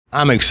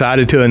I'm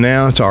excited to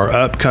announce our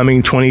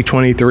upcoming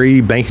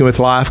 2023 Banking with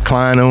Life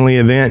client-only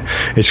event.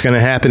 It's going to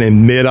happen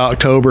in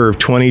mid-October of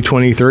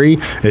 2023.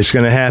 It's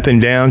going to happen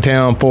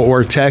downtown Fort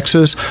Worth,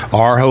 Texas.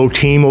 Our whole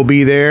team will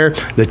be there.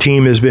 The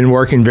team has been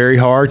working very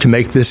hard to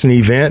make this an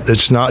event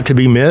that's not to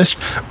be missed.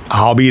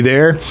 I'll be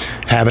there,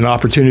 have an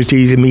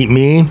opportunity to meet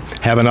me,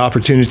 have an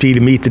opportunity to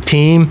meet the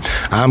team.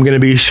 I'm going to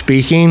be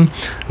speaking.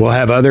 We'll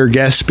have other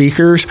guest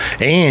speakers,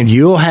 and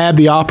you'll have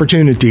the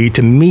opportunity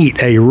to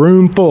meet a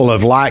room full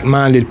of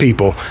like-minded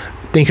people.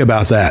 Think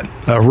about that.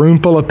 A room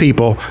full of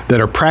people that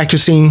are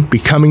practicing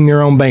becoming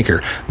their own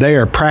banker. They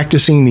are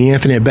practicing the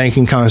infinite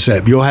banking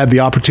concept. You'll have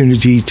the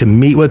opportunity to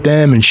meet with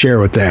them and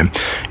share with them.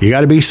 You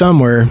got to be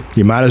somewhere.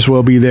 You might as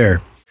well be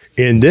there.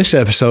 In this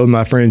episode,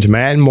 my friends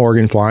Matt and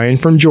Morgan fly in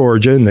from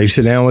Georgia, and they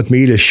sit down with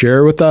me to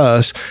share with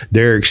us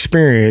their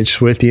experience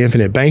with the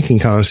infinite banking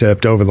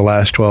concept over the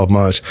last 12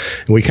 months.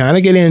 And we kind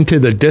of get into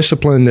the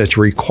discipline that's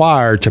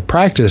required to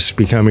practice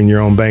becoming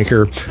your own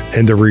banker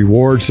and the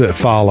rewards that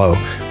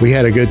follow. We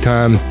had a good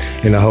time,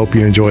 and I hope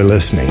you enjoy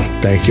listening.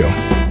 Thank you.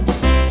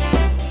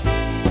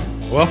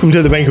 Welcome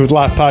to the Banking with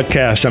Life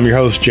podcast. I'm your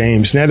host,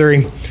 James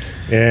Nethery,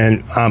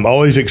 and I'm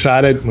always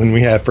excited when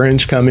we have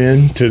friends come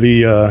in to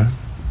the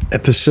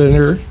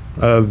epicenter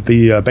of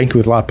the Banking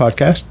with Life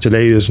podcast.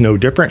 Today is no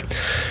different.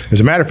 As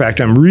a matter of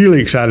fact, I'm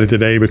really excited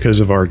today because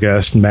of our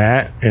guests,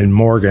 Matt and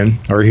Morgan,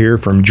 are here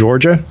from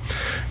Georgia,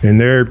 and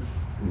they're,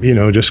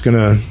 just going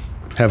to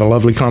have a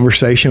lovely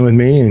conversation with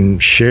me and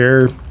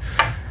share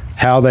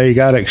how they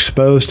got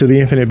exposed to the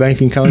infinite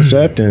banking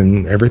concept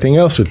and everything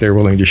else that they're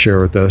willing to share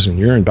with us. And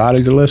you're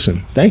invited to listen.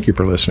 Thank you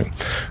for listening.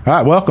 All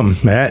right, welcome,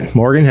 Matt,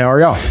 Morgan. How are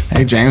y'all?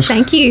 Hey, James.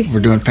 Thank you. We're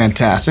doing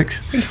fantastic.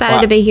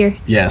 Excited to be here.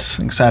 Yes,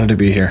 excited to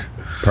be here.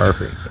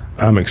 Perfect.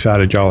 I'm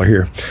excited y'all are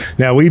here.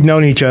 Now, we've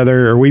known each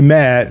other, or we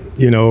met,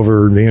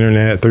 over the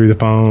internet, through the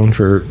phone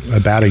for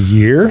about a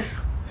year.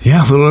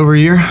 Yeah, a little over a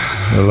year.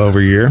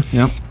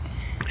 Yep.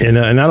 And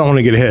I don't want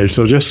to get ahead.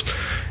 So just,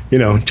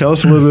 tell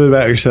us a little bit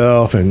about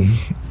yourself and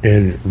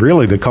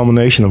really the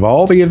culmination of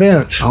all the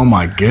events. Oh,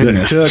 my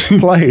goodness. That took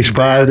place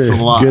prior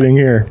to getting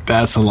here.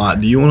 That's a lot.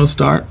 Do you want to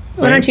start?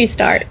 Why don't you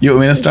start? You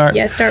want me to start?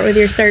 Yeah, start with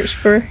your search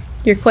for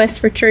your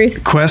quest for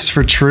truth. Quest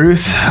for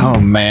truth? Oh,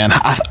 man.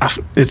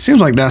 It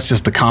seems like that's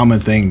just the common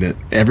thing that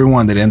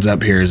everyone that ends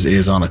up here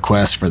is on a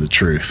quest for the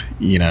truth,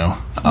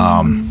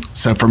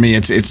 So for me,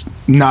 it's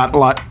not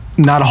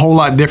a whole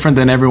lot different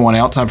than everyone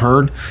else I've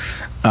heard.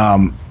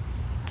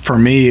 For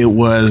me, it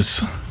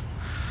was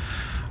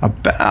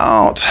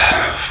about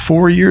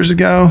 4 years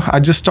ago.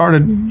 I just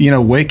started,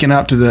 waking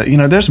up to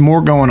there's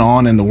more going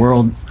on in the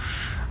world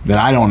that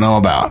I don't know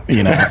about,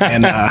 and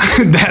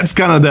that's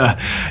kind of the,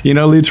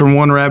 leads from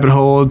one rabbit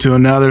hole to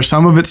another.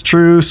 Some of it's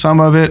true, some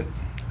of it,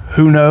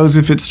 who knows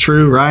if it's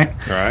true, right?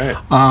 Right.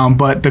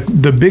 But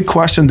the big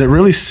question that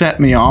really set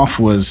me off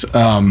was,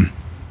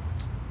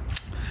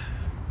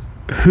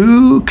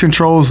 who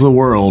controls the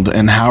world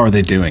and how are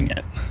they doing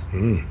it?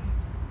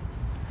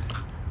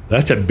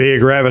 That's a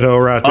big rabbit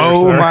hole right there.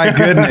 Oh, my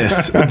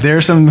goodness.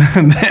 There's some,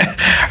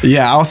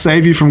 I'll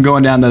save you from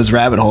going down those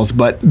rabbit holes.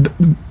 But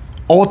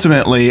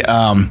ultimately,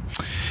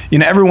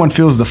 everyone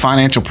feels the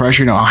financial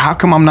pressure. How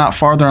come I'm not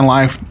farther in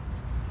life?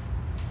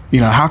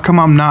 How come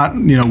I'm not,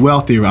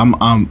 wealthier?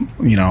 I'm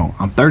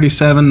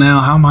 37 now.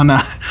 How am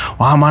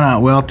I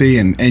not wealthy?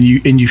 And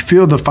you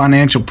feel the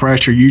financial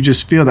pressure. You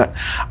just feel that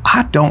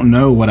I don't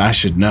know what I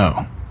should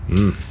know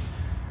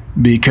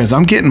because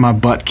I'm getting my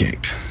butt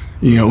kicked.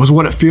 It was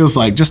what it feels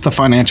like, just the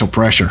financial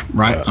pressure,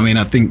 right? Yeah. I mean,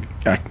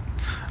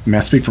 I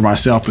speak for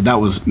myself, but that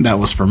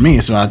was for me.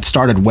 So I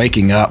started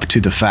waking up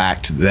to the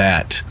fact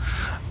that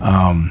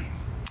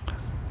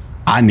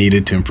I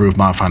needed to improve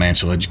my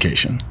financial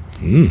education.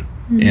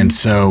 And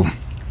so...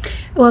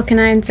 Well, can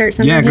I insert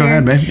something here? Yeah, go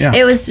ahead, babe. Yeah.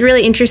 It was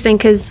really interesting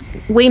because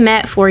we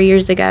met 4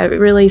 years ago,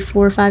 really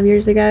 4 or 5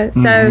 years ago.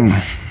 So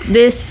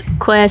this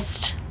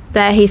quest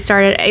that he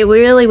started, it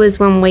really was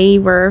when we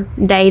were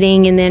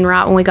dating, and then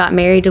right when we got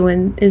married he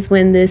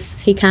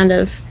kind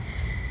of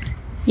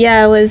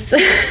was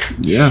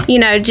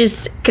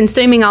just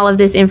consuming all of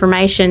this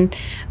information.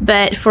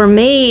 But for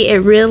me, it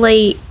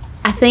really,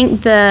 I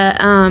think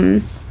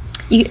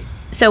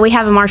so we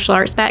have a martial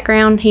arts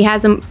background. He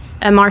has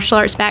a martial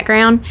arts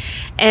background,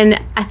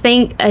 and I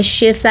think a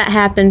shift that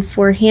happened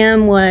for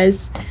him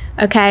was,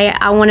 okay,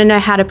 I want to know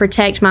how to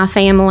protect my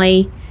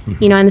family,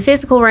 in the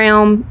physical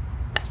realm.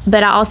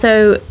 But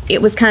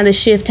it was kind of the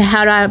shift to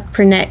how do I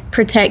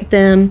protect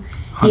them,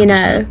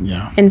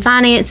 in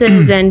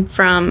finances and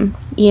from,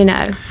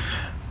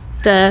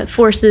 the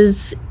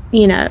forces,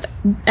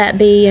 at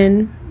B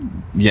and,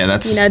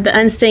 the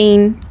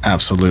unseen.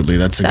 Absolutely.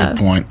 That's a good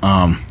point.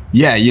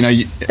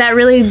 That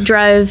really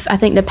drove, I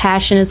think the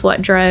passion is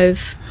what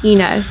drove,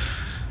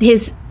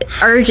 his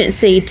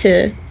urgency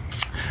to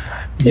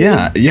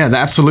Yeah,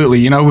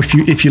 absolutely.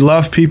 If you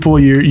love people,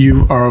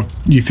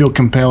 you feel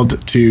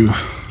compelled to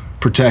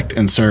protect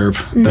and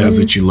serve those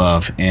that you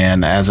love.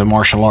 And as a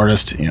martial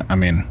artist,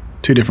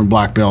 2 different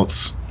black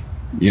belts,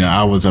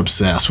 I was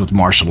obsessed with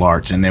martial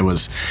arts, and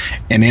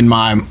in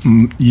my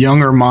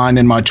younger mind,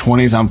 in my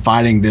 20s, I'm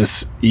fighting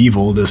this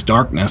evil, this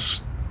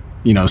darkness,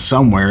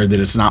 somewhere that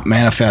it's not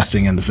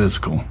manifesting in the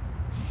physical.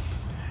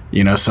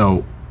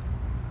 So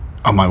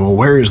I'm like, well,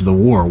 where is the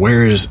war?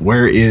 Where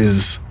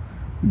is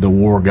the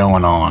war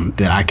going on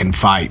that I can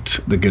fight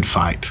the good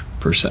fight,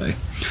 per se?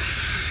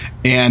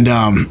 And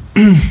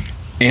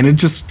it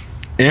just,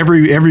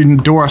 every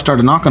door I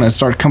started knocking on, it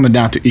started coming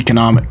down to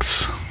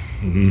economics.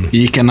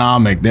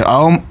 Economic.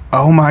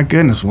 Oh my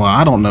goodness. Well,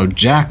 I don't know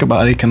jack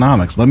about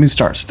economics. Let me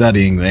start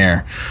studying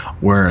there,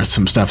 where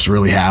some stuff's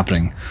really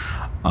happening.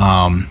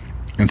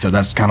 And so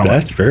that's kind of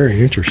that's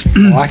very interesting.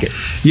 I like it.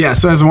 Yeah.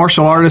 So as a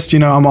martial artist,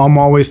 I'm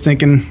always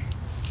thinking,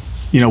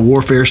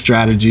 warfare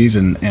strategies,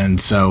 and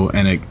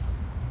it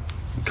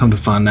come to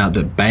find out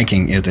that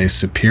banking is a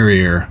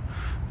superior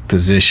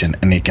position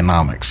in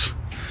economics.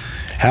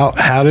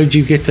 How did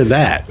you get to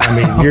that? I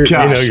mean, you're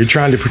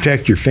trying to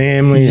protect your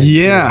family,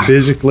 and,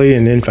 physically,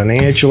 and then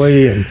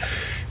financially, and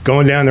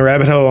going down the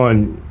rabbit hole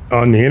on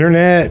the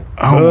internet,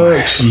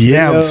 books,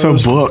 videos. So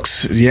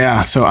books,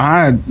 So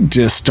I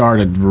just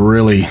started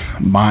really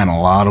buying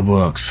a lot of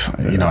books.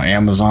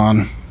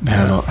 Amazon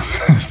has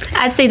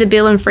I see the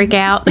bill and freak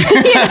out. You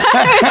spent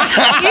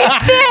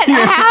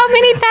how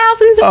many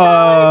thousands of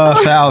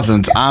dollars?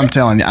 Thousands. I'm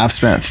telling you, I've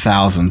spent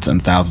thousands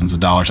and thousands of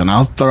dollars, and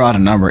I'll throw out a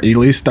number, at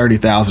least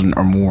 $30,000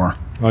 or more.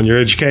 On your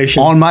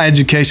education? On my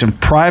education,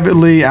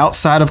 privately,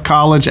 outside of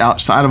college,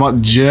 outside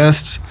of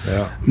just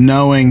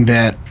knowing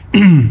that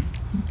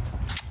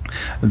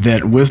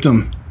that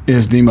wisdom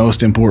is the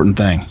most important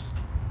thing.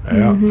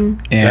 Yeah,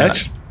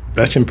 and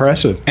that's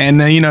impressive.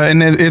 And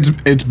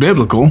it's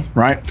biblical,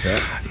 right?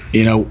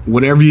 Yeah.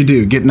 Whatever you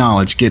do, get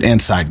knowledge, get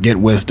insight, get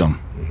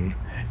wisdom.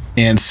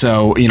 And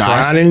so,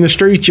 Crying in the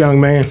streets, young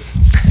man.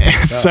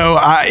 So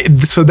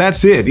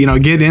that's it.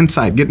 Get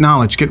insight, get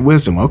knowledge, get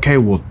wisdom. Okay,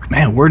 well,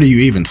 man, where do you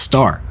even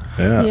start?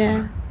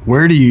 Yeah.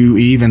 Where do you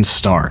even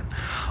start?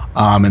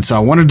 And so I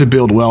wanted to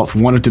build wealth,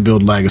 wanted to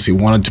build legacy,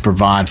 wanted to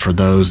provide for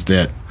those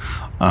that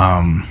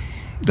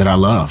I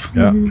love.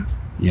 Yeah.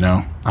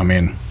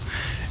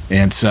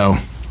 And so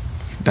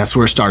that's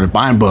where it started,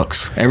 buying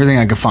books, everything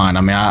I could find.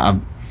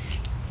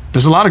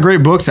 There's a lot of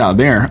great books out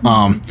there.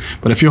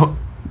 But if you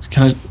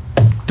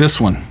this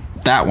one,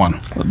 that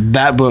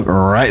book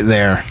right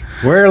there.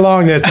 Where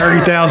along that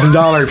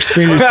 $30,000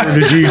 expenditure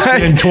did you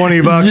spend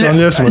 $20 on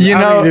this one?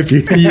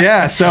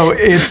 So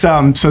it's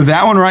so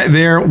that one right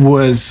there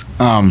was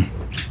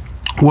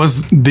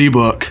the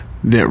book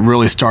that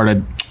really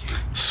started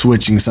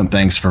switching some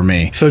things for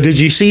me. So did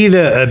you see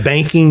the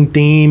banking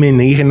theme in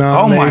the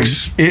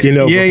economics?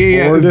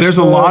 Yeah. There's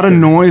a lot of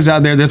noise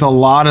out there. There's a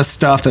lot of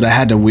stuff that I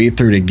had to weed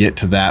through to get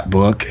to that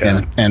book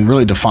and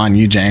really define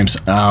you, James.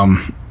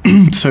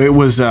 So it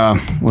was,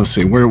 let's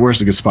see,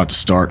 where's a good spot to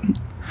start?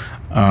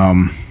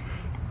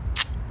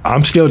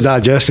 I'm still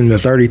digesting the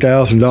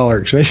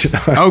 $30,000 expense.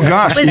 Oh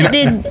gosh!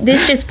 Did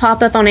this just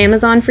pop up on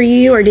Amazon for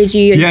you, or did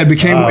you? Yeah,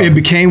 it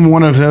became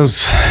one of those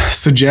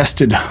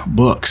suggested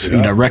books,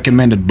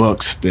 recommended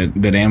books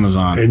that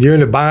Amazon. And you're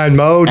in a buying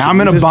mode. I'm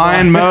in a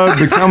buying mode,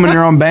 becoming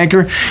your own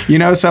banker.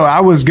 So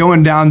I was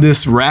going down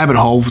this rabbit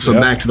hole. So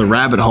back to the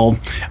rabbit hole,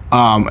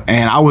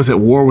 and I was at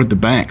war with the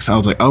banks. I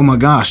was like, oh my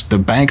gosh, the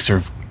banks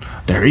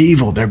they're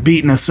evil. They're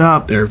beating us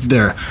up.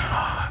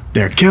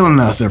 They're killing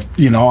us. They're,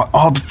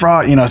 all the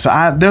fraud,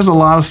 so there's a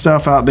lot of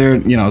stuff out there,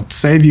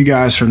 save you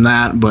guys from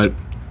that. But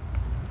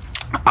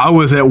I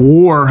was at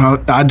war.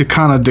 I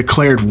kind of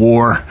declared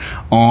war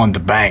on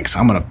the banks.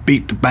 I'm going to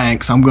beat the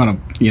banks. I'm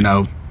going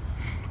to,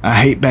 I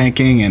hate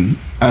banking. And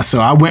so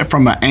I went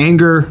from an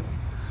anger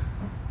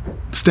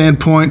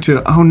standpoint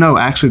to, oh no,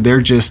 actually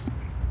they're just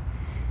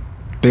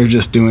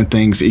doing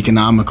things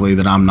economically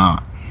that I'm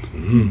not.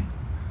 Mm-hmm.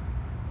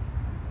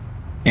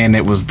 And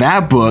it was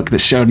that book that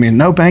showed me,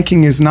 no,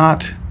 banking is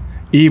not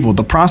evil.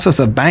 The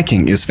process of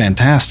banking is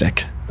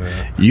fantastic.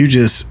 Yeah. You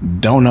just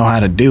don't know how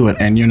to do it,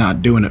 and you're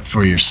not doing it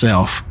for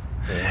yourself.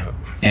 Yeah.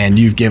 And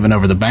you've given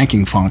over the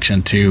banking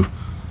function to,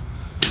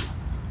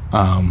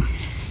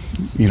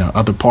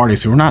 other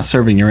parties who are not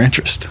serving your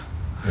interest.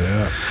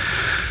 Yeah.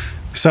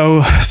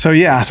 So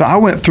I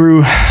went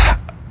through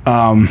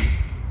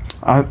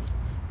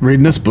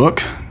reading this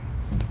book.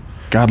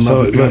 This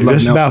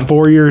is about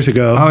 4 years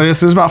ago. Oh,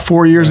 this is about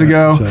 4 years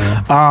ago.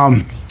 So.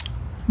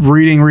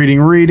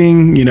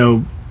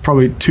 Reading.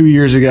 Probably 2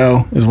 years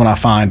ago is when I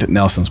find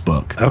Nelson's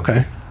book.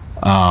 Okay.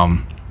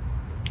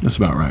 That's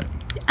about right.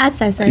 I'd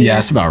say so. Yeah,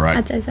 that's about right.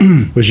 I'd say so.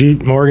 Was you,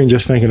 Morgan,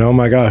 just thinking, oh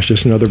my gosh,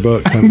 just another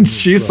book?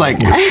 She's like,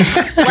 God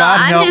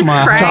help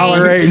my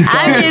tolerating.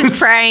 I'm just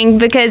praying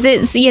because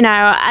it's,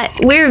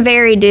 we're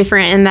very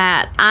different in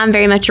that I'm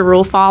very much a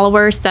rule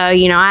follower. So,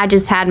 I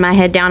just had my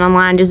head down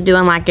online just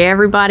doing like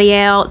everybody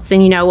else.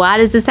 And, why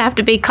does this have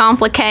to be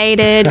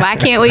complicated? Why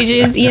can't we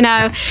just,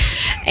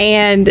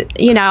 And,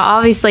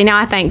 obviously now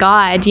I thank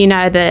God,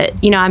 that,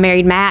 I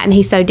married Matt and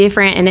he's so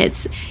different and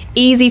it's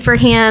easy for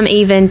him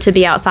even to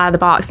be outside the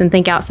box and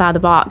think outside the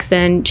box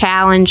and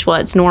challenge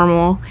what's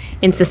normal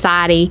in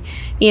society,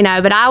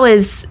 but I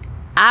was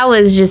I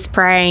was just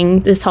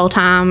praying this whole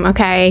time,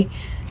 okay,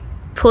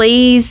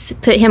 please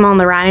put him on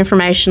the right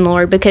information,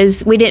 Lord,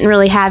 because we didn't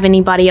really have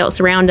anybody else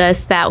around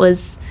us that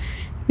was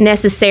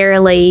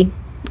necessarily,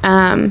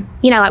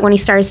 like when he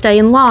started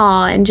studying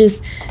law and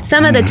just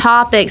some of the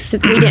topics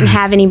that we didn't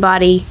have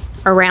anybody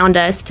around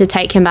us to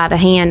take him by the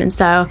hand. And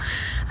so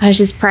I was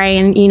just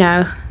praying,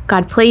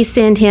 God, please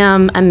send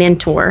him a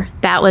mentor.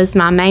 That was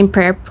my main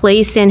prayer.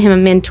 Please send him a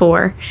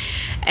mentor.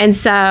 And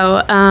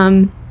so,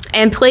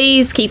 and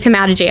please keep him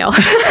out of jail.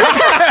 Because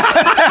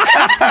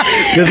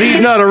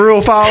he's not a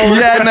real follower.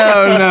 Yeah,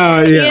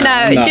 no.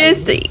 Yeah,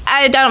 just,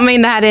 I don't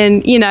mean that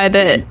in,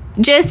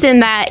 just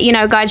in that,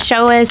 God,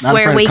 show us Not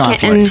where we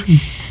can,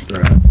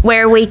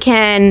 where we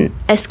can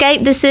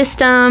escape the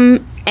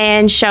system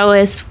and show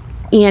us,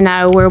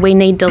 where we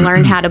need to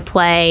learn how to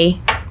play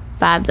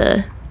by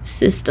the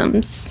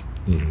systems.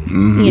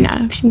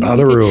 Mm-hmm. By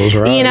the rules,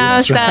 right?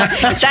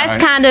 That's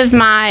kind of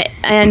my,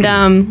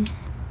 and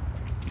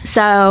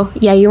so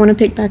yeah, you want to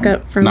pick back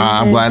up from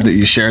I'm glad that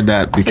you shared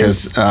that,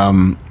 because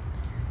I'm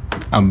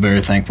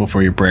very thankful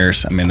for your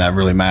prayers. I mean, that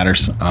really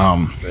matters.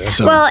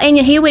 Well, and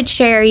he would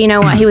share,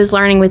 what he was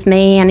learning with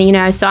me,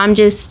 and so I'm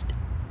just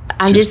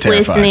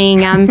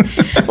listening.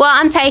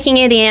 I'm taking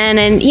it in,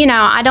 and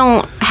I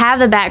don't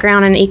have a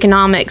background in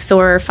economics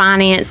or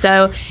finance,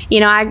 so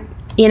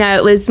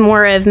it was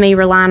more of me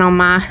relying on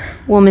my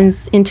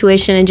woman's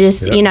intuition and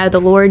just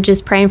the Lord,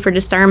 just praying for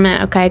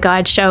discernment. Okay,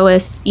 God, show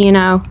us,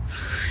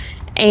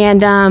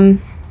 and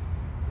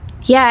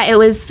it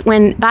was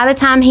when by the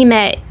time he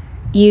met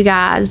you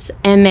guys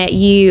and met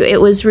you,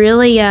 it was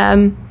really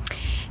I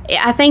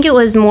think it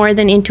was more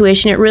than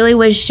intuition. It really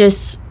was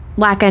just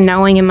like a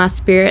knowing in my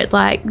spirit,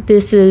 like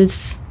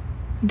this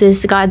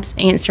God's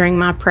answering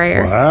my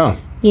prayer. Wow.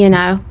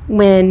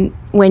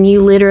 When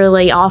you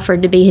literally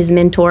offered to be his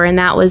mentor, and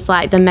that was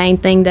like the main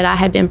thing that I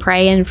had been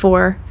praying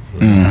for.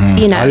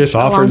 Mm-hmm. I just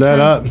offered that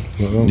up.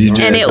 You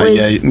did, and it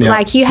was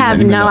like, you have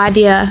no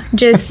idea.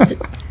 Just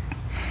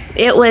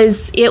it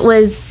was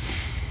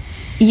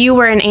you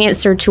were an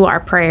answer to our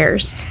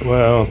prayers.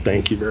 Well,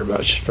 thank you very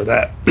much for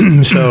that.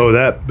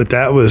 But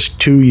that was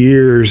 2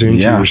 years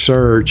into your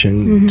search,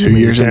 and 2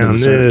 years down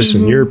into this,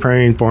 and you're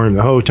praying for him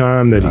the whole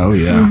time that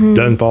he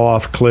doesn't fall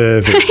off a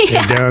cliff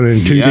and down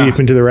and too deep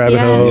into the rabbit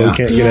hole, he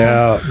can't get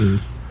out.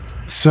 And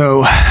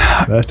so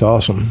that's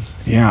awesome.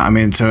 Yeah, I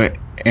mean,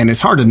 and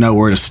it's hard to know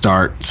where to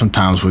start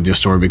sometimes with your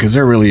story, because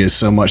there really is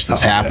so much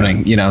that's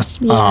happening,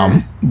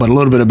 but a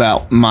little bit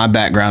about my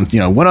background,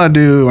 what I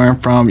do, where I'm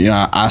from.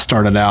 I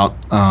started out,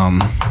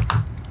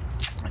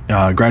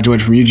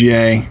 graduated from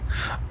UGA.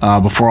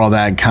 Before all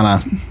that,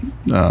 kind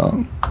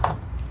of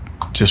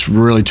just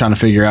really trying to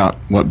figure out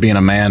what being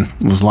a man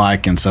was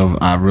like. And so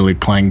I really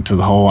clung to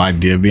the whole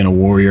idea of being a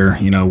warrior.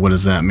 What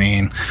does that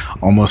mean?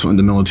 Almost went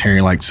in the military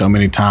like so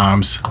many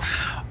times.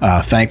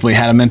 Thankfully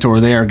had a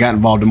mentor there, got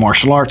involved in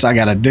martial arts. I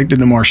got addicted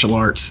to martial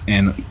arts,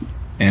 and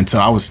so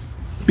I was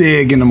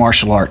big into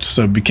martial arts.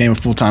 So became a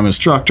full-time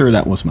instructor.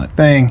 That was my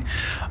thing.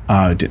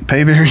 Didn't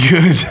pay very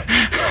good.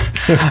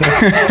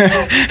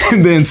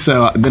 And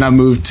then I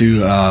moved to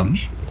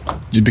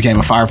just became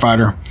a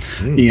firefighter,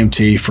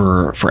 EMT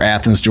for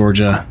Athens,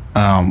 Georgia.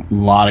 A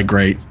lot of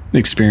great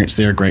experience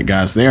there, great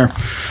guys there.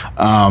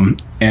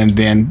 And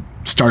then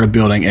started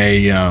building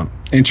a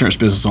insurance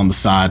business on the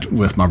side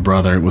with my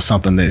brother. It was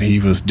something that he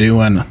was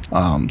doing,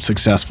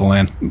 successful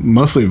in,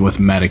 mostly with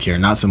Medicare,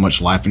 not so much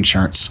life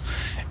insurance.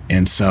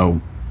 And so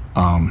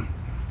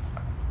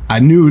I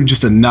knew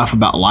just enough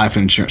about life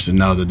insurance to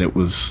know that it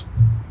was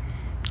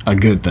a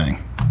good thing.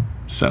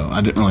 So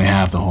I didn't really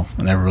have I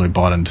never really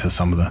bought into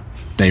some of the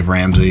Dave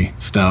Ramsey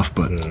stuff,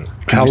 but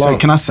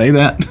can I say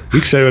that? You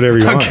can say whatever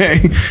you want. Okay.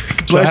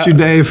 Bless you,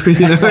 Dave.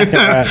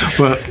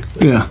 But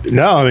yeah.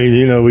 No, I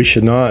mean, we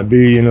should not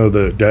be,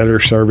 the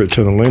debtor servant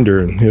to the lender,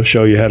 and he'll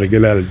show you how to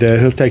get out of debt.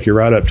 He'll take you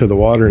right up to the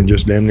water and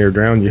just damn near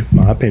drown you,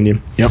 my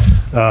opinion. Yep.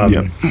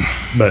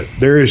 But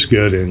there is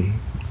good in,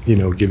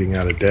 getting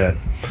out of debt.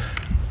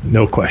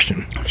 No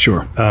question.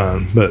 Sure.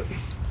 But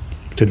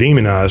to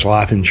demonize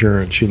life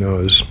insurance,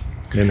 is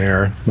in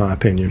error, my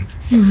opinion.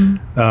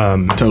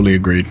 Mm-hmm. Totally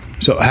agreed.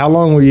 So how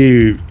long were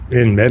you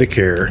in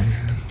Medicare,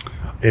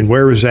 and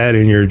where was that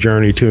in your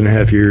journey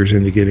 2.5 years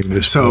into getting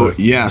this? So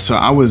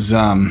I was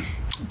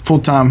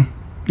full-time,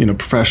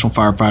 professional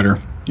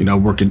firefighter,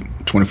 working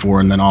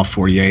 24 and then off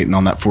 48. And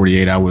on that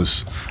 48, I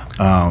was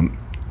a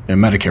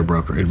Medicare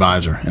broker,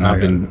 advisor.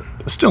 And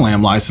still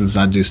am licensed.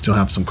 I do still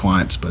have some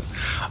clients, but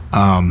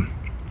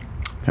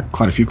got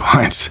quite a few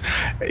clients.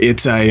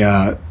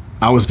 I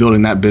was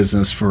building that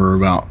business for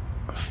about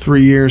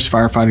 3 years,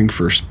 firefighting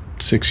for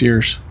 6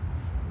 years.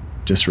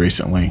 Just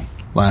recently,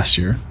 last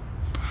year,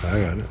 I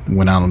got it.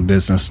 Went out on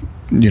business,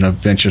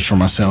 ventures for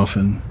myself,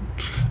 and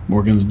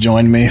Morgan's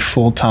joined me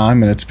full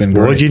time, and it's been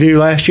great. What did you do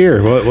last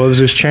year? What was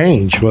this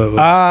change? Thankfully,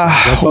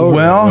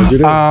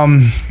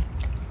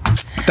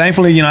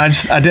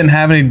 I didn't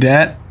have any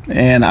debt,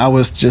 and I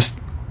was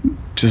just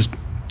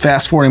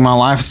fast forwarding my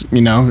life,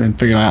 and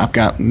figured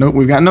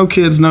we've got no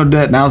kids, no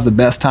debt. Now's the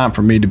best time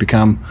for me to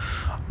become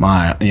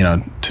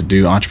to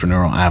do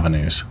entrepreneurial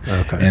avenues.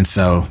 Okay. And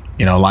so,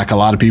 like a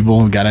lot of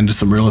people, got into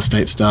some real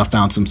estate stuff,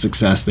 found some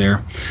success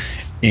there.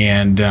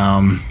 And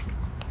I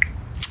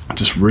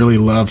just really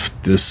love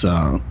this,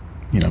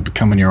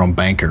 becoming your own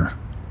banker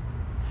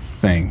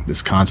thing.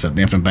 This concept,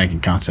 the infinite banking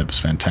concept, is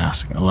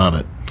fantastic. I love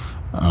it.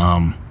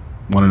 Want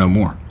to know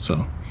more.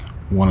 So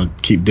want to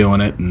keep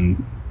doing it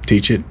and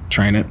teach it,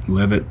 train it,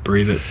 live it,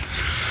 breathe it.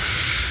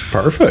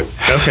 Perfect.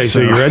 Okay,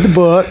 so you read the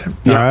book,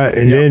 all right,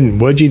 and then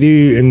what'd you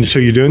do? And so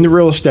you're doing the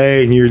real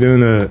estate, and you're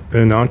doing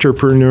an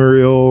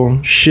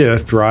entrepreneurial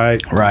shift, right?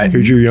 Right.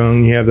 Because you're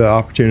young, you have the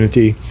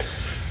opportunity.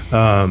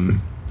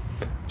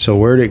 So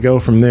where'd it go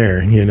from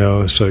there?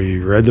 So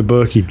you read the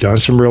book, you've done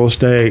some real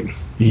estate.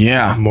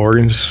 Yeah.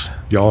 Morgan's,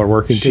 y'all are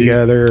working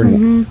together.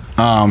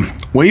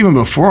 Well, even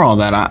before all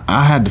that,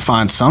 I had to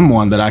find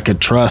someone that I could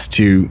trust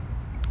to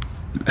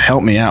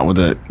help me out with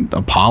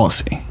a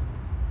policy.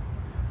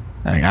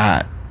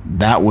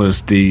 That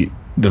was the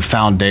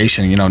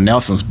foundation.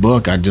 Nelson's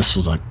book, I just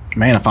was like,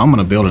 man, if I'm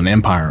going to build an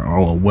empire or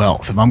a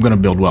wealth, if I'm going to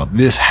build wealth,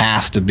 this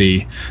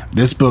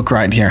book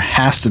right here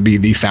has to be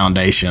the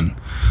foundation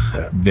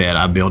that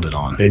I build it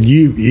on. And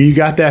you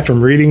got that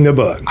from reading the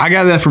book. I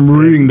got that from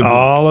reading the book.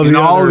 All of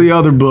the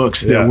other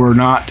books that were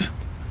not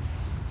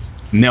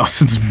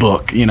Nelson's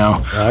book,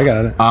 I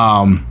got it.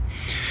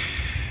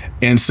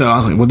 And so I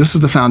was like, well, this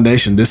is the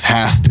foundation. This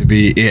has to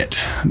be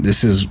it.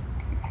 This is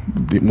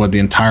what the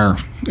entire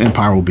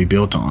empire will be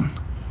built on.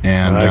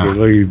 And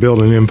look, you're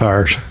building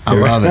empires. I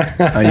love it.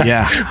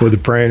 Yeah. With a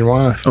praying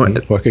wife.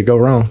 What could go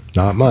wrong?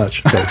 Not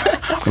much.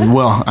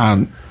 Well,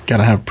 I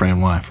gotta have a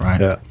praying wife, right?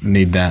 Yeah.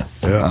 Need that.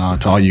 Yeah.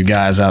 To all you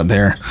guys out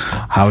there,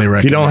 highly recommend.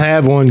 If you don't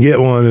have one, get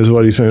one, is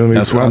what he's saying.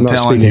 That's what I'm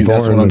telling you.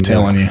 That's what I'm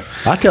telling you.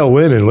 I tell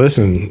women,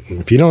 listen,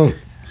 if you don't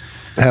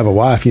have a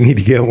wife, you need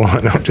to get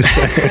one. I'm just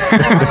saying.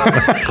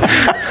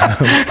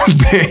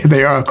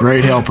 they are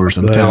great helpers.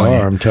 I'm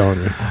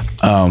telling you.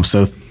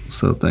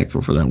 So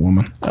thankful for that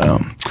woman.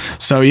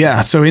 So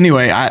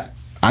anyway,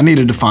 I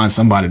needed to find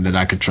somebody that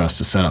I could trust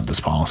to set up this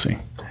policy.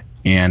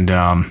 And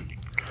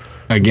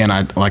again,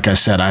 like I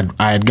said,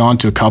 I had gone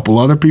to a couple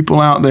other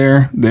people out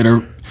there that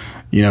are,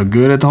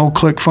 good at the whole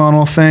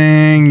ClickFunnels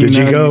thing. Did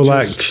you go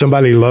like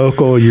somebody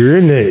local? You're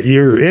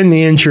in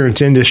the insurance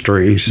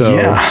industry, so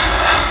yeah.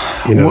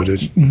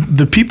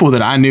 The people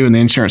that I knew in the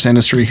insurance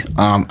industry,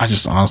 I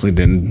just honestly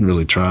didn't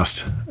really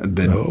trust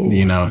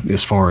that,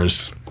 as far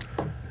as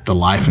the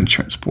life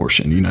insurance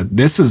portion.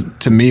 This is,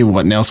 to me,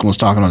 what Nelson was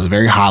talking about, is a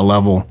very high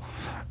level,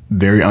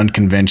 very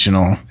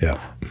unconventional,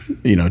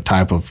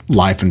 type of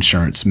life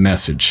insurance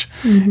message.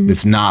 Mm-hmm.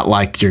 It's not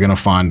like you're going to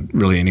find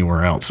really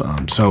anywhere else.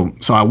 So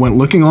I went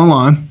looking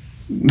online.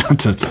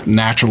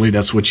 Naturally,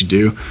 that's what you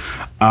do.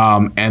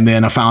 And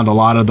then I found a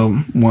lot of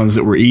the ones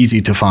that were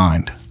easy to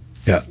find.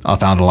 Yeah, I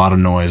found a lot of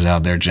noise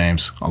out there,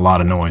 James. A lot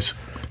of noise.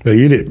 But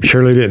you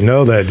surely didn't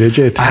know that, did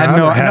you? I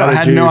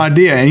had no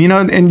idea.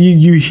 And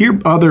you hear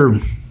other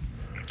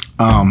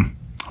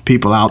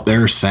people out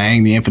there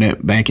saying the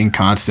infinite banking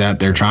concept.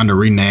 They're trying to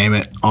rename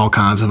it, all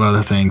kinds of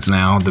other things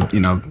now.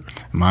 In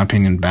my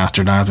opinion,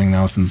 bastardizing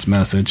Nelson's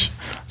message.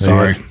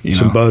 Sorry,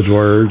 some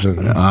buzzwords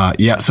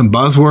and some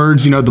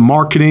buzzwords. The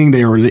marketing.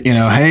 They were,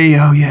 hey,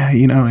 oh yeah,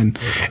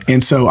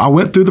 and so I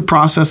went through the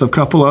process of a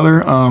couple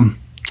other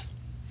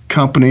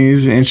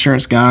companies,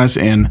 insurance guys,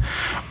 and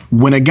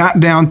when it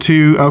got down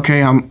to,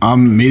 okay,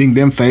 I'm meeting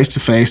them face to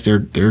face,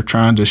 they're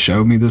trying to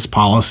show me this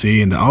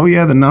policy, and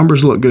the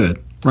numbers look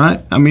good, right?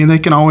 I mean, they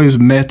can always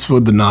mess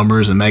with the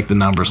numbers and make the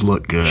numbers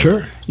look good.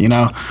 Sure.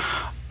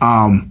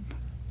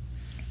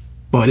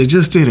 But it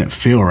just didn't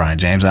feel right,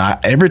 James.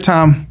 Every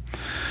time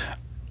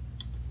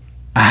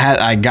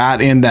I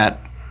got in that,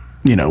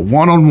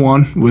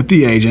 one-on-one with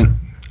the agent,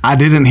 I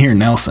didn't hear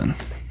Nelson.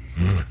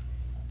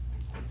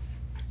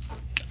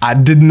 I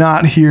did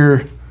not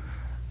hear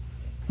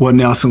what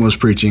Nelson was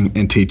preaching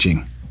and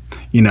teaching.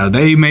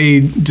 They may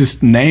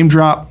just name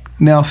drop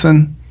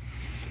Nelson,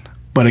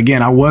 but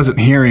again, I wasn't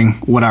hearing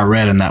what I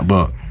read in that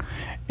book.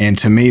 And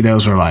to me,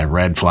 those were like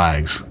red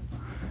flags.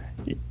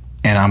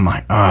 And I'm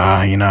like,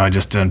 it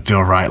just doesn't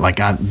feel right. Like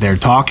they're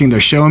talking,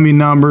 they're showing me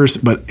numbers,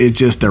 but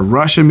they're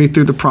rushing me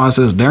through the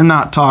process. They're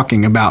not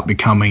talking about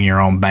becoming your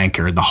own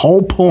banker. The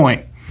whole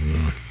point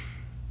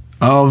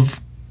of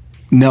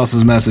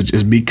Nelson's message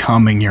is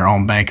becoming your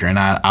own banker, and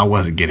I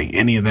wasn't getting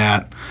any of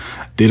that.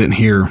 Didn't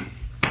hear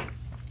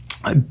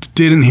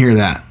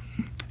that,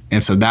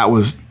 and so that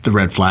was the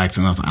red flags.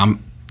 And I was like, I'm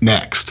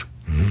next.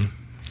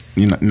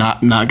 Mm-hmm.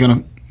 Not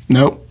gonna.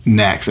 Nope,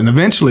 next. And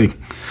eventually,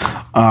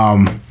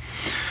 I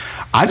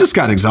just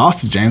got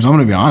exhausted, James. I'm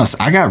gonna be honest.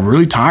 I got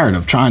really tired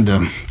of trying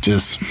to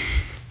just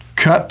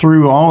cut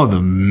through all of the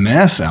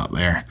mess out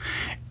there,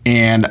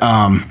 and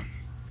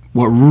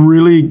what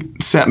really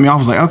set me off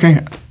was like, okay,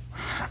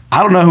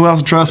 I don't know who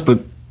else to trust, but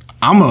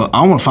I'm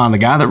gonna find the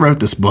guy that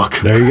wrote this book.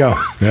 There you go.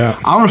 Yeah.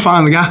 I'm gonna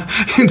find the guy.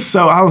 And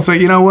so I was like,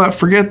 you know what?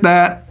 Forget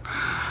that.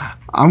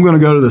 I'm gonna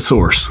go to the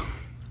source.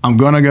 I'm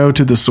gonna go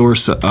to the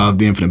source of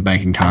the infinite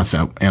banking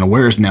concept. And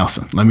where's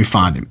Nelson? Let me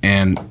find him.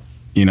 And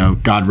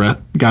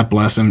God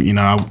bless him.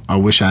 I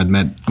wish I had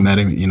met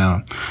him.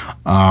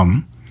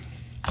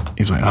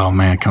 He was like, oh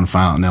man, come to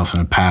find out Nelson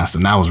had passed,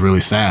 and that was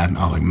really sad.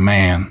 I was like,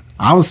 man,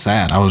 I was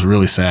sad. I was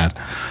really sad.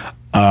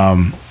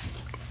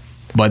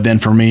 But then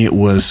for me, it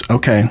was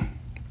okay.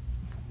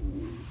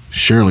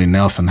 Surely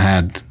Nelson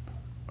had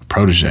a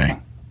protege.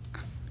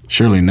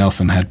 Surely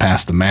Nelson had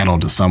passed the mantle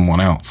to someone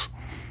else.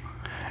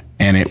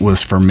 And it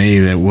was for me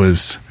that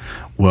was,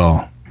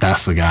 well,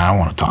 that's the guy I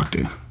want to talk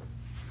to.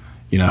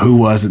 Who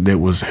was it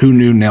who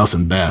knew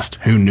Nelson best?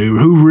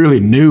 Who really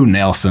knew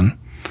Nelson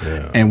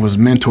and was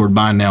mentored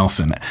by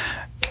Nelson?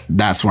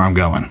 That's where I'm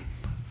going.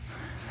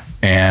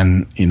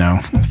 And,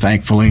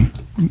 thankfully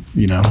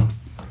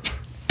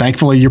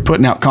you're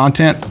putting out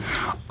content.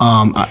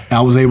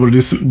 I was able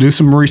to do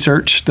some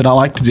research that I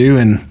like to do,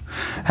 and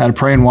had a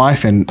praying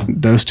wife, and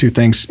those two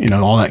things,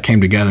 all that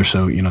came together.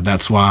 So,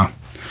 that's why,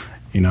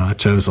 I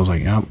chose. I was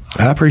like, yeah.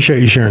 I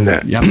appreciate you sharing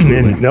that. Yeah,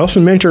 absolutely. And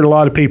Nelson mentored a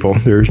lot of people.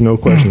 There's no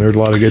question. There's a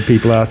lot of good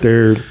people out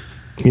there,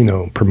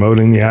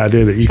 promoting the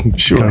idea that you can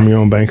become your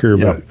own banker.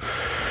 Yep. But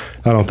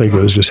I don't think it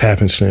was just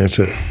happenstance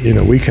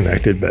that, we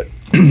connected. But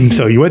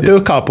so you went through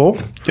a couple.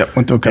 Yep,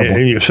 went through a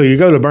couple. So you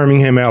go to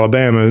Birmingham,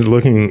 Alabama,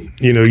 looking,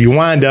 you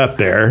wind up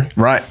there.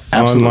 Right,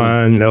 absolutely.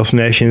 Online, Nelson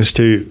Nash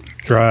Institute,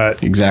 right.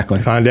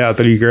 Exactly. Find out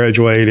that he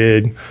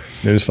graduated, and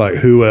it's like,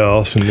 who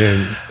else? And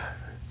then,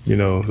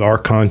 our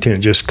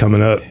content just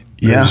coming up.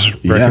 Yeah.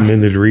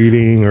 Recommended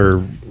reading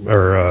or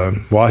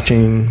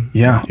watching.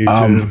 Yeah.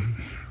 YouTube.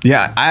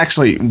 Yeah, I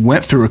actually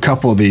went through a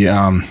couple of the,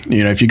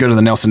 if you go to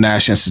the Nelson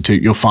Nash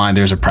Institute, you'll find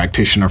there's a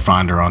practitioner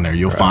finder on there.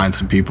 You'll find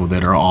some people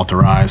that are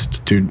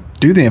authorized to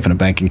do the infinite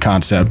banking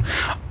concept.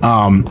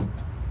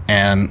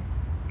 And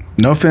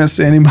no offense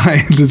to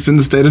anybody that's in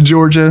the state of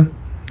Georgia.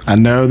 I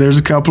know there's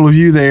a couple of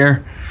you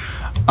there.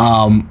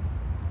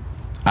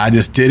 I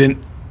just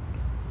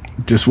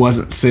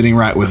wasn't sitting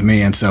right with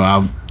me. And so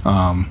I,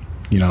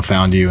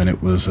 found you, and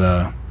it was,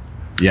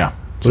 yeah.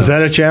 Was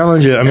that a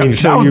challenge? I mean,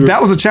 that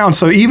was a challenge.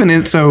 So even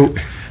I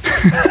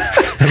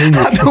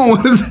don't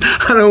want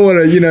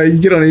to, you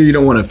get on here, you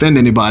don't want to offend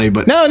anybody,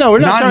 but no, we're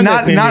not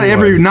not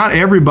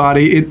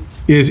everybody it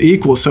is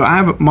equal. So I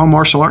have my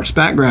martial arts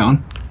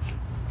background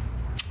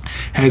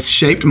has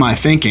shaped my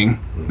thinking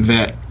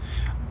that,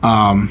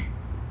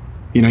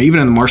 even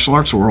in the martial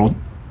arts world,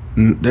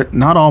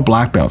 not all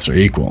black belts are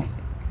equal.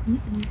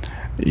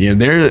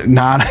 They're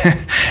not.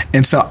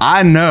 And so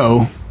I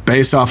know,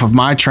 based off of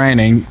my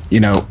training,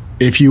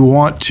 if you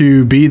want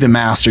to be the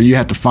master, you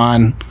have to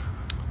find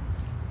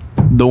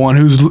the one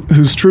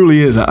who's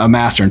truly is a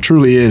master and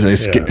truly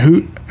is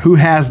who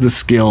has the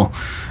skill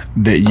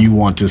that you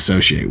want to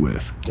associate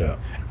with. Yeah.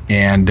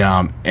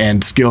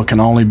 And skill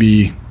can only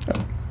be,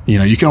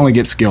 you can only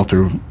get skill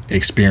through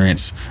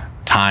experience,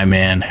 time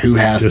in, who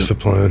has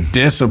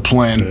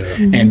discipline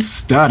and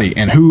study,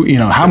 and who,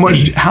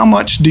 how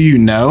much do you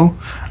know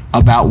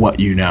about what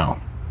you know?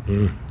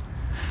 Mm.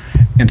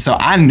 And so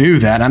I knew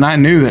that, and I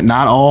knew that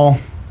not all,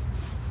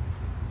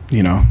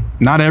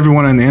 not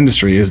everyone in the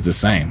industry is the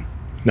same.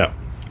 No.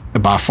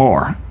 By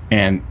far.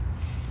 And,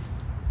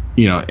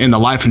 in the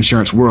life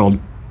insurance world,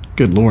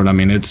 good Lord, I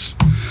mean, it's,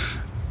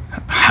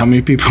 how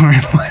many people are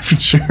in life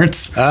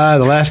insurance?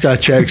 The last I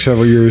checked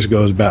several years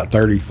ago was about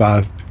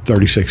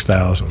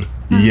 36,000.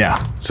 Yeah.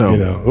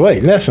 So,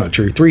 wait, that's not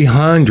true.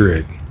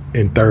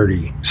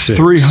 336.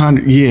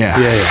 300, yeah.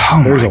 Yeah.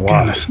 Oh, there's a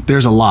lot.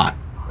 There's a lot.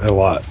 A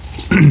lot.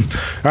 All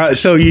right,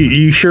 so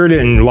you sure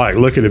didn't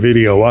watch a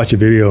video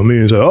of me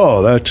and say,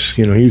 oh, that's,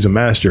 he's a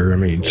master. I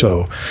mean,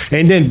 so,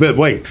 and then, but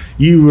wait,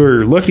 you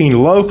were looking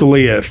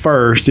locally at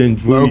first.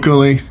 And were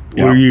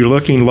you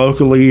looking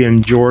locally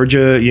in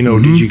Georgia?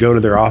 Did you go to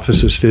their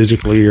offices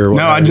physically or what?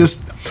 No,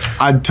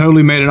 I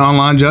totally made an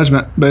online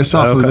judgment based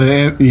off of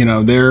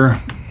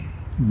their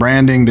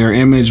branding, their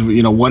image,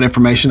 what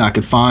information I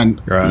could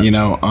find, right.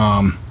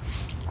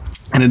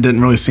 And it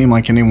didn't really seem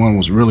like anyone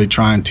was really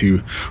trying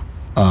to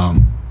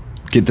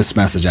get this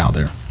message out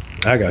there.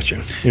 I got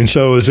you. And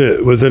so was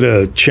it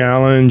a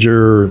challenge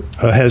or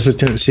a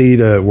hesitancy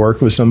to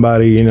work with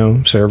somebody,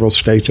 several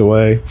states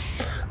away,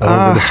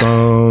 over the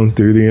phone,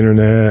 through the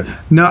internet?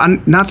 No,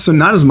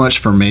 not as much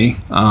for me.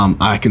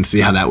 I can see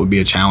how that would be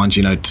a challenge,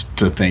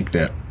 to think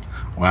that,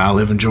 well, I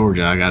live in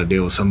Georgia, I got to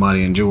deal with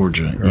somebody in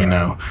Georgia,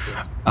 right.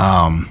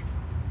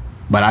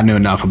 But I knew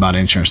enough about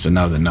insurance to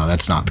know that no,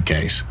 that's not the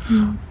case.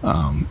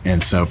 Mm.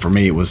 And so for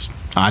me, it was,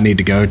 I need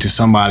to go to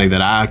somebody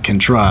that I can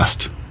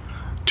trust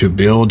to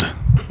build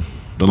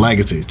the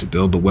legacies, to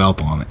build the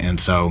wealth on it. And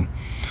so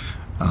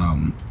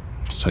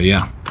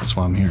yeah, that's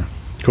why I'm here.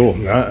 Cool.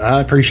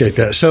 I appreciate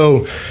that.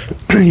 So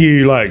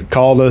you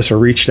called us or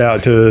reached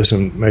out to us,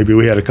 and maybe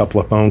we had a couple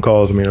of phone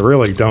calls. I mean, I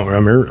really don't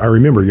remember. I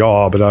remember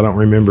y'all, but I don't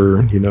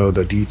remember,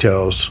 the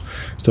details.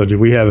 So did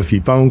we have a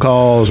few phone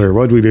calls, or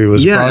what did we do?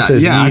 Was the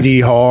process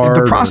easy, hard?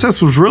 The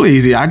process was really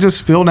easy. I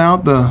just filled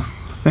out the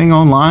thing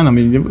online. I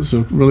mean, it was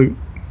a really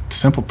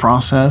simple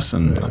process,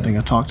 and I think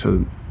I talked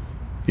to,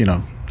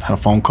 had a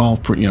phone call,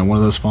 one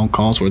of those phone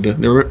calls where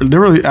they're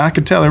really, I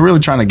could tell they're really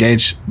trying to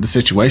gauge the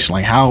situation,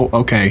 like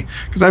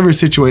because every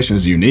situation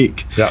is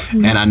unique. Yeah.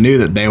 And I knew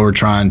that they were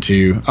trying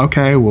to,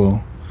 okay,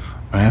 well,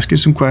 I'm going to ask you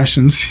some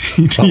questions.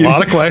 A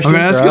lot of questions. I'm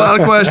going to ask you a lot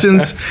of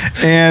questions.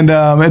 And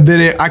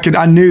then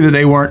I knew that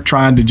they weren't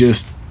trying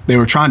to they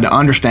were trying to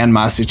understand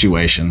my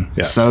situation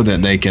so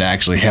that they could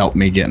actually help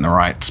me get in the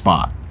right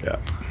spot. Yeah.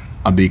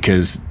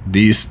 Because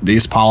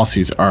these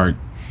policies are,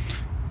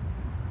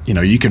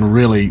 you can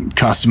really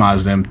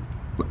customize them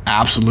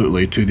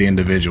absolutely to the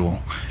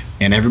individual,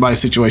 and everybody's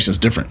situation is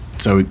different.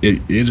 So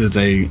it is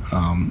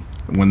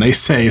when they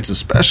say it's a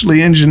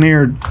specially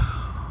engineered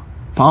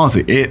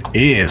policy, it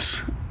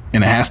is,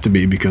 and it has to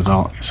be because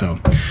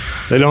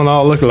they don't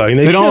all look alike.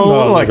 They don't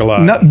all look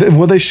alike.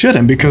 Well, they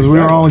shouldn't, because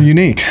we're all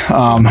unique.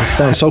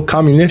 Sounds so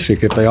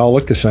communistic if they all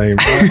look the same.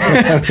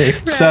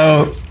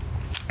 So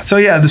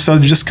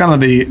just kind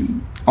of the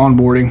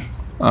onboarding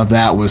of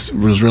that was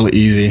really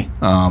easy.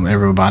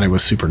 Everybody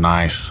was super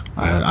nice.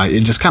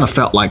 It just kind of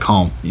felt like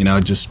home.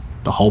 Just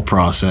the whole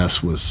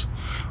process was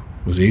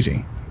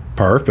easy.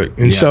 Perfect.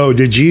 And so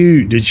did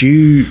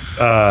you?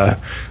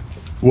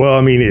 Well,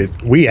 I mean,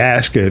 we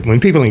ask it when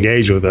people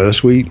engage with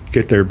us. We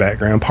get their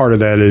background. Part of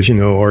that is,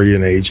 are you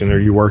an agent? Are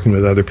you working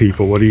with other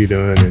people? What are you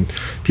doing? And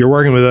if you're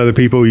working with other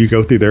people, you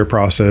go through their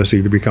process,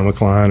 either become a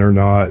client or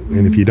not.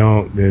 And if you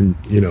don't, then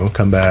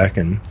come back.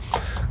 And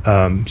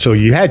so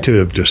you had to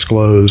have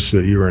disclosed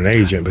that you were an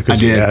agent because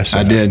I did. You asked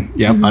that. I did.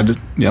 Yep. I did.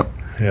 Yep.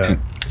 Yeah.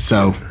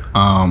 So,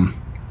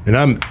 and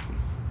I don't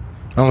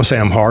want to say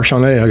I'm harsh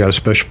on it. I got a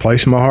special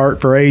place in my heart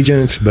for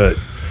agents,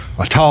 but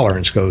my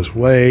tolerance goes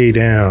way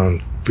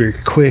down very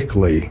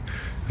quickly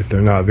if they're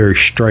not very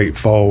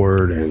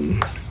straightforward,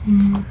 and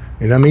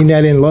I mean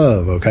that in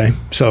love. Okay,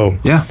 so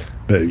yeah,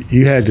 but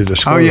you had to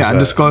disclose. Oh yeah, that. I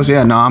disclosed.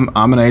 Yeah, no,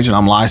 I'm an agent.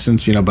 I'm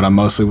licensed, but I'm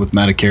mostly with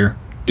Medicare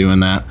doing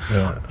that.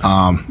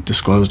 Yeah.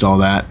 Disclosed all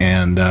that,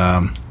 and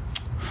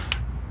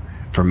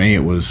for me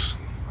it was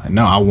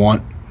I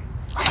want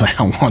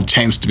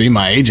James to be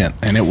my agent,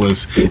 and it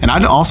was, and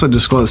I also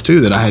disclosed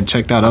too that I had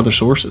checked out other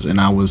sources, and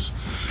I was,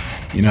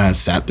 I had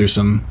sat through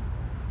some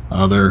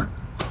other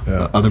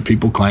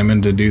people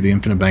claiming to do the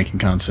infinite banking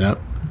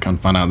concept. Come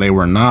find out they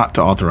were not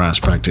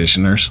authorized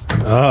practitioners.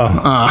 Oh,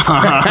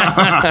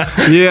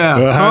 yeah.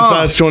 Well,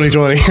 hindsight's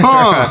 2020.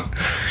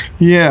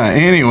 Yeah.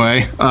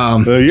 Anyway,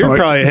 you're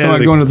probably ahead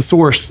of going to the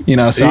source.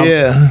 So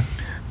yeah.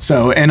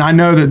 So, and I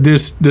know that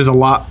there's a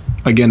lot.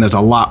 Again, there's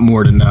a lot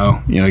more to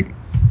know.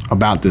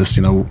 About this.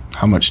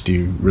 How much do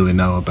you really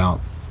know about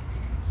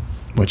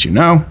what you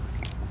know?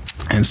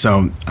 And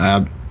so.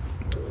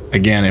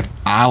 Again, if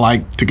I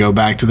like to go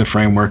back to the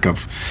framework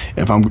of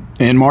if I'm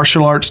in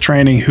martial arts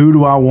training, who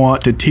do I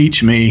want to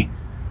teach me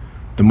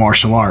the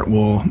martial art?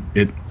 Well,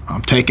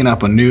 I'm taking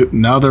up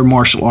another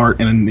martial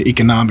art in the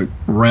economic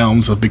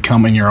realms of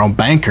becoming your own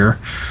banker.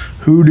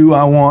 Who do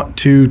I want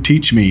to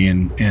teach me?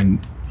 And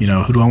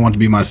who do I want to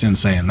be my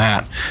sensei in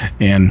that?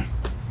 And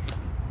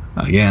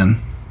again,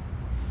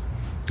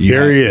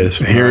 here he is.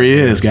 Here he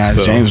is, guys.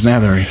 So, James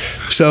Nethery.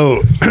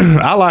 So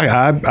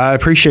I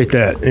appreciate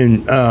that.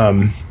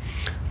 And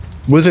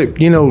was it,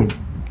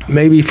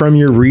 maybe from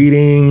your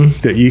reading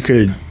that you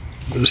could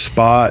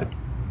spot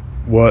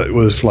what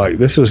was like,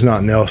 this is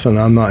not Nelson,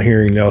 I'm not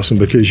hearing Nelson,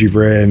 because you've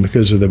read and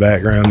because of the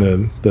background,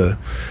 the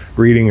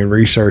reading and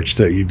research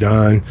that you've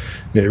done?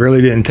 It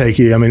really didn't take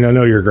you, I mean, I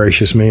know you're a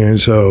gracious man,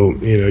 so,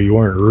 you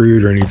weren't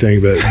rude or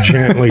anything, but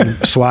gently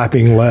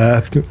swiping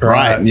left to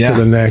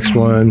the next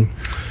one.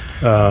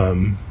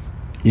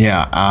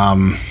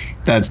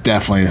 That's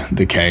definitely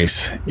the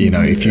case.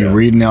 If you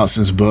read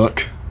Nelson's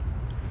book,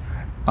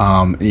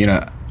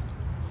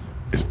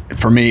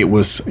 for me, it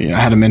was, I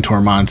had a mentor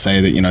of mine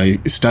say that, you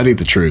study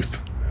the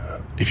truth.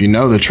 If you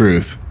know the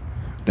truth,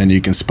 then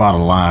you can spot a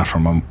lie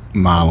from a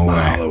mile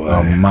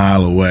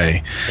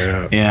away.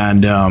 Yeah.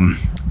 And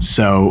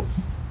so,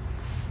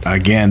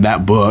 again,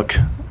 that book,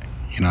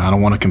 I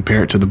don't want to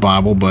compare it to the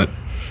Bible, but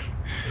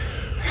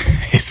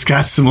it's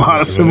got a lot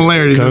of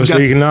similarities. When it comes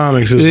to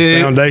economics,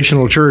 it's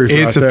foundational truth.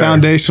 It's a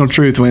foundational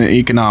truth in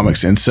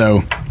economics. And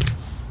so,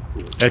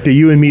 at the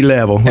you and me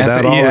level.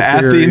 At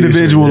the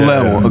individual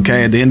level,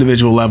 okay? At the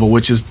individual level,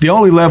 which is the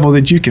only level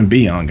that you can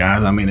be on,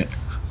 guys. I mean,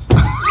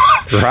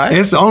 right?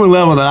 It's the only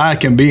level that I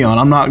can be on.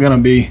 I'm not going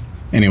to be,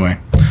 anyway.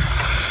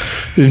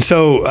 And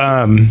so,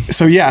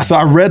 so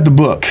I read the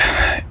book.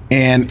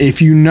 And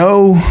if you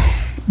know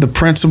the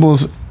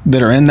principles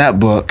that are in that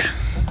book,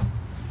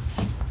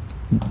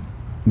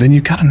 then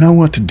you got to know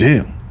what to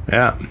do.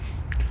 Yeah.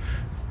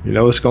 You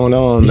know what's going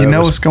on.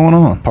 What's going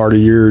on. Part of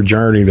your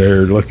journey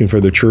there, looking for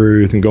the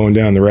truth and going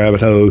down the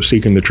rabbit hole,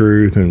 seeking the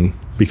truth and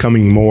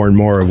becoming more and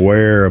more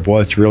aware of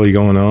what's really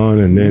going on.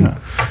 And then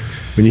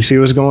when you see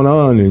what's going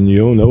on, and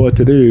you'll know what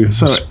to do.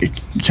 So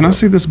can I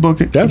see this book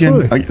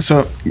Definitely. again?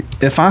 So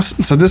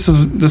this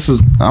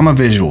is I'm a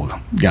visual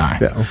guy.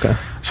 Yeah, okay.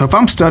 So if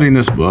I'm studying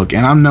this book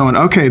and I'm knowing,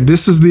 okay,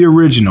 this is the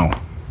original.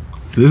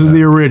 This is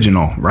the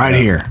original right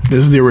here.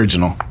 This is the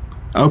original.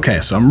 Okay,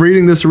 so I'm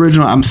reading this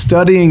original. I'm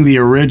studying the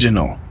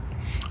original.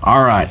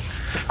 All right.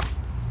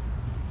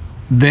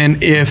 then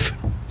if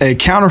a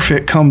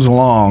counterfeit comes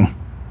along,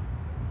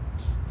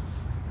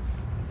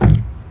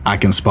 I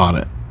can spot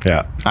it.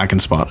 Yeah. I can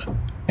spot it.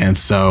 And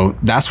so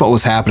that's what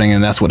was happening,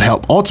 and that's what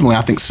helped. Ultimately,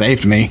 I think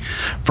saved me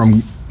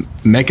from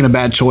making a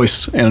bad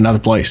choice in another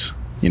place.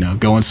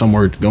 Going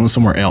somewhere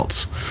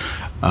else.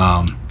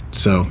 Now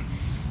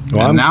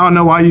I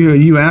know why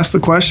you asked the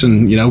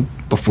question.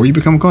 Before you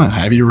become a client,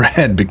 have you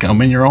read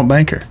Becoming Your Own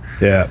Banker?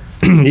 Yeah,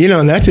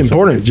 and that's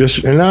important.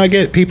 And I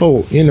get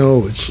people.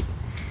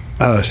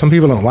 Some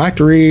people don't like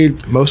to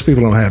read. Most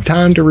people don't have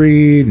time to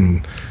read,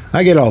 and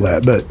I get all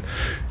that. But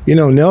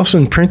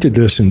Nelson printed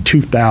this in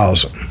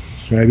 2000.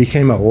 Right? He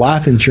became a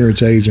life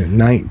insurance agent in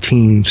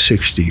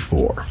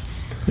 1964.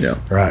 Yeah.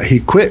 Right. He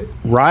quit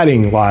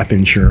writing life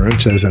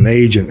insurance as an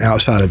agent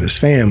outside of his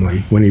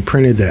family when he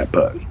printed that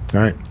book.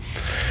 Right.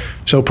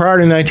 So prior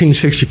to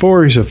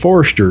 1964, he's a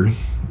forester,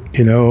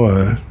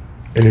 an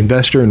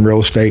investor in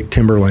real estate,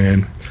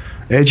 timberland,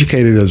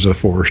 educated as a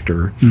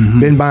forester,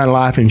 been buying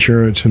life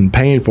insurance and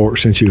paying for it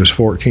since he was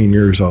 14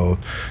 years old.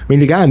 I mean,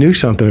 the guy knew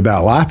something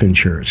about life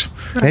insurance,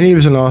 and he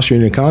was an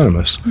Austrian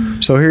economist.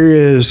 So here he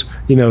is,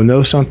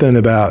 knows something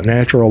about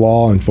natural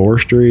law and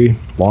forestry,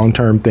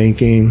 long-term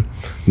thinking,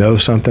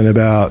 knows something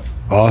about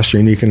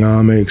Austrian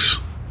economics.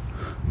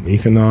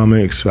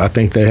 I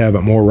think they have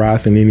it more right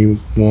than any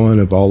one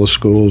of all the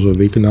schools of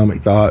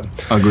economic thought.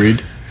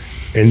 Agreed.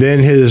 And then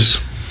his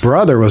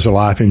brother was a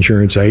life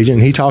insurance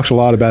agent. He talks a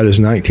lot about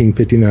his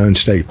 1959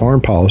 state farm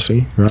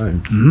policy,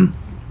 right?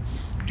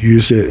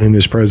 Used it in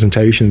his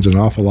presentations an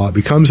awful lot.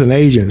 Becomes an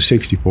agent at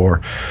 64.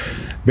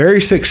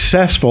 Very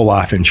successful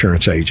life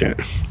insurance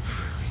agent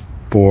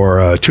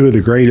for two of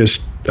the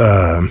greatest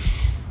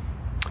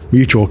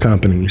mutual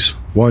companies.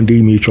 One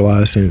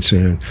demutualized since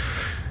then.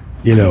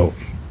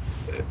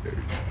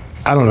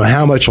 I don't know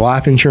how much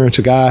life insurance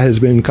a guy has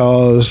been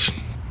caused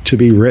to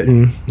be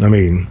written. I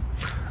mean,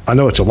 I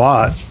know it's a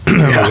lot.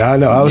 I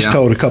know. I was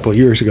told a couple of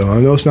years ago. I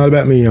know it's not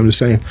about me. I'm just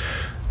saying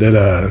that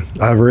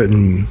I've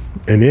written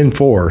and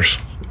enforced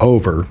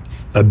over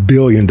 $1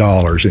 billion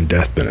in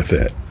death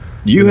benefit.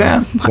 You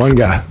have? One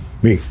guy.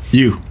 Me.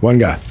 You. One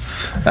guy.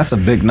 That's a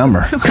big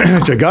number.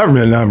 It's a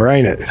government number,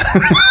 ain't it?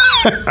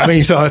 I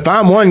mean, so if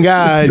I'm one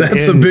guy.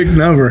 That's a big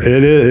number.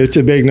 It is. It's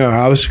a big number.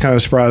 I was kind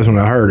of surprised when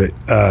I heard it.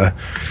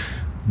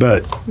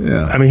 But,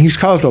 I mean, he's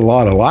caused a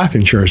lot of life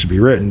insurance to be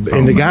written.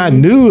 And the guy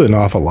knew an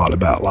awful lot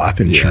about life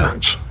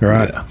insurance,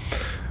 right? Yeah.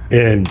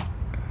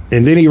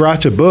 And then he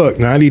writes a book,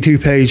 92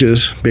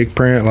 pages, big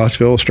print, lots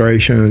of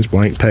illustrations,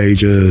 blank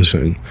pages.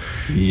 And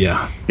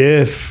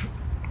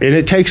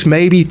it takes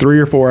maybe 3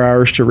 or 4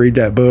 hours to read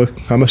that book.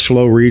 I'm a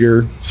slow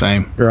reader.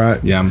 Same.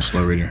 Right? Yeah, I'm a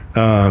slow reader.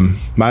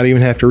 Might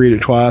even have to read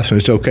it twice, and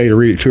it's okay to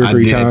read it 2 or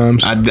 3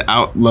 times.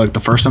 Look, the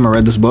first time I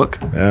read this book,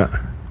 I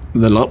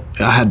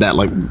had that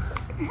what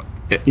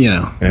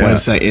to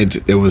say,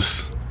 it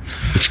was...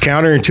 It's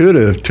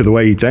counterintuitive to the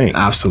way you think.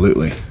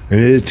 Absolutely. And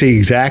it's the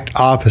exact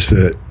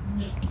opposite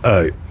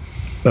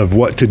of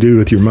what to do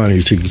with your money.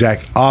 It's the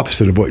exact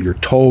opposite of what you're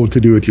told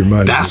to do with your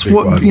money. That's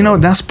what,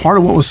 that's part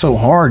of what was so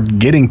hard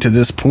getting to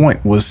this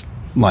point was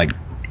like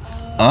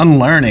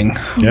unlearning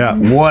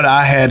what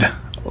I had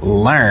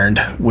learned,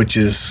 which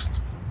is,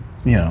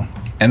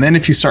 and then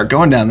if you start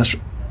going down this,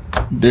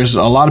 there's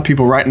a lot of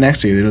people right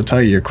next to you that'll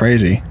tell you you're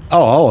crazy.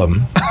 Oh, all of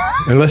them.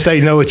 Unless they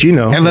know what you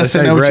know. Unless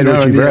they know what you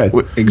know.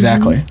 What read.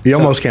 Exactly. You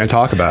almost can't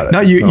talk about it. No,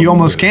 you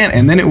almost can't.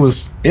 And then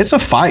it's a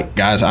fight,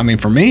 guys. I mean,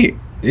 for me,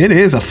 it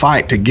is a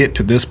fight to get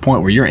to this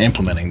point where you're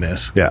implementing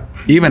this. Yeah.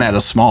 Even at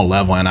a small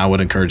level, and I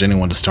would encourage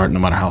anyone to start no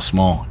matter how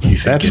small you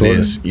think Absolutely. It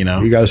is.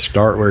 You got to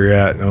start where you're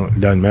at. No, it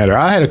doesn't matter.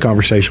 I had a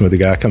conversation with a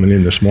guy coming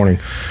in this morning.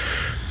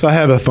 So I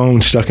have a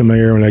phone stuck in my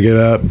ear when I get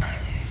up,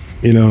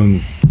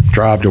 and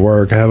drive to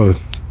work. I have a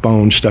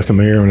phone stuck in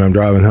my ear when I'm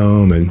driving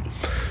home, and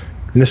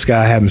this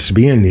guy happens to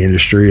be in the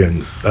industry,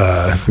 and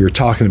we were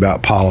talking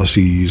about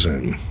policies,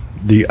 and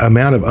the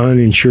amount of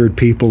uninsured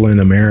people in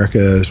America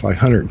is like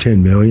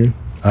 110 million,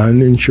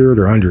 uninsured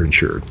or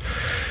underinsured.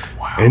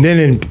 Wow. And then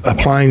in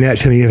applying that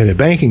to the infinite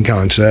banking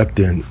concept,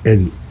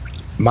 and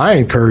my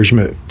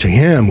encouragement to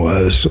him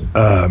was,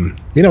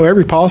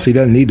 every policy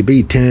doesn't need to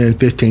be 10,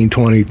 15,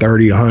 20,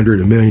 30, 100,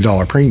 $1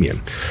 million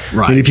premium.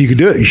 Right. And if you could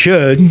do it, you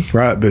should,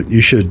 right? But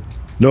you should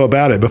know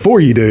about it before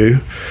you do.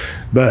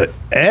 But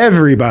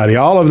everybody,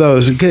 all of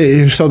those,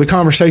 so the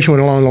conversation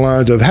went along the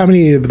lines of how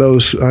many of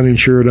those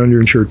uninsured,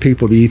 underinsured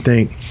people do you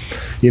think,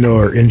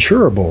 are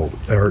insurable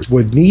or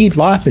would need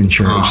life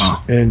insurance?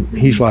 And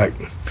he's like,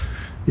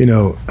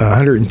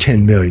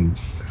 110 million,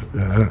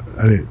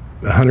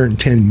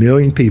 110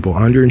 million people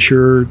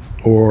underinsured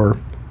or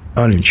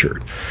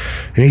uninsured.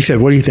 And he said,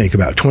 what do you think,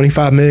 about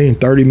 25 million,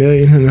 30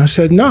 million? And I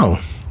said, no.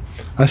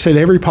 I said,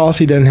 every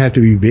policy doesn't have to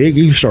be big.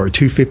 You can start at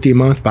 $250 a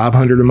month,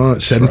 $500 a month,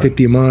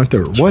 $750 a month,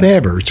 or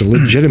whatever. It's a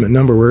legitimate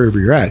number wherever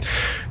you're at.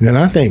 And then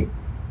I think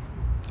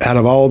out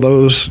of all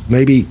those,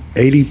 maybe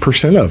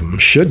 80% of them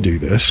should do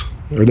this,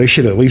 or they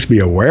should at least be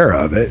aware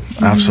of it.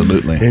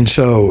 Absolutely. And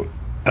so,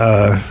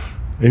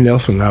 And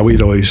Nelson and I,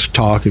 we'd always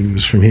talk, and it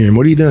was from him.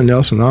 What are you doing,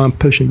 Nelson? Oh, I'm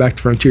pushing back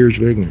the frontiers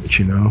of ignorance,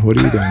 What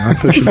are you doing? I'm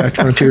pushing back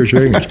the frontiers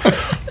of ignorance.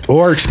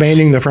 Or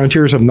expanding the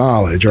frontiers of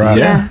knowledge, right?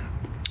 Yeah.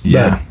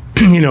 Yeah.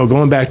 But,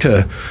 going back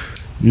to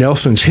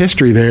Nelson's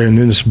history there, and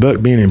then this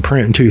book being in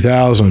print in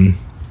 2000,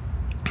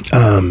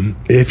 I'll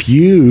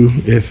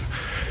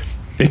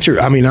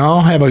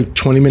have a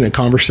 20-minute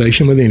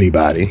conversation with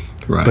anybody.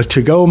 Right. But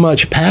to go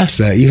much past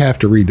that, you have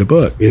to read the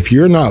book. If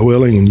you're not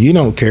willing and you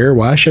don't care,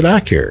 why should I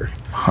care?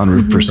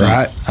 100%.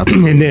 Right.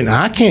 Absolutely. And then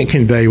I can't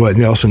convey what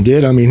Nelson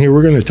did. Here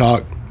we're going to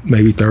talk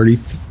maybe 30,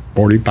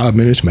 45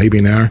 minutes, maybe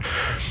an hour.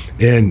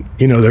 And,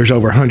 there's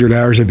over 100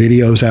 hours of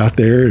videos out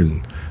there,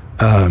 and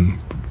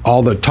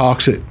all the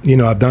talks that,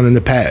 I've done in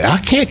the past. I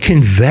can't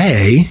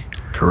convey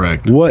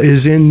correct what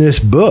is in this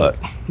book.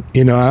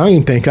 I don't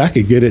even think I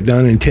could get it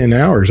done in 10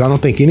 hours. I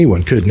don't think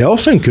anyone could.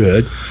 Nelson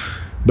could,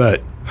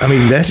 but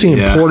that's the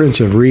importance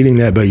of reading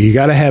that book. You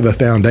got to have a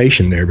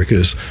foundation there,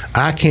 because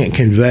I can't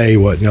convey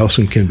what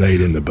Nelson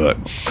conveyed in the book.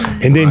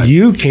 And then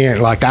you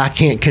can't, I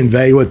can't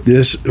convey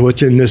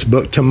what's in this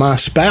book to my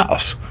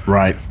spouse.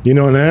 Right. And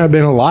I've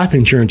been a life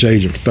insurance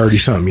agent for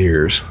 30-something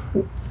years.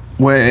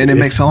 Well, and it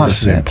makes a lot of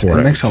sense.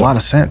 It makes a lot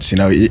of sense.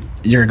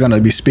 You're going to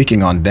be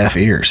speaking on deaf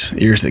ears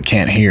that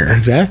can't hear.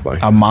 Exactly.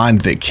 A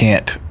mind that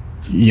can't,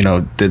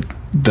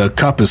 the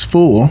cup is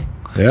full.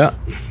 Yeah.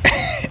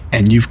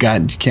 And you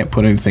can't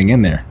put anything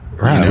in there.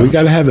 Right. We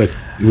got to have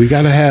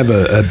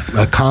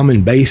a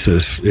common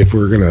basis if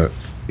we're going to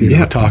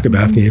talk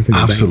about the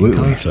infinite banking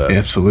concept.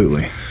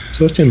 Absolutely.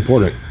 So it's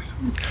important.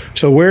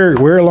 So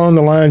where along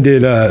the line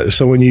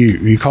so when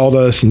you called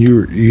us, and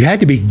you had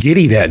to be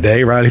giddy that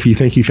day, right? If you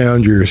think you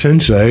found your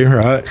sensei,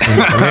 right, in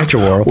the financial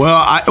world. He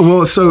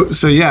was.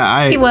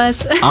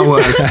 I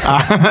was.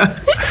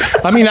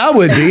 I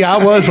would be. I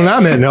was when I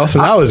met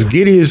Nelson. I was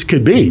giddy as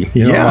could be.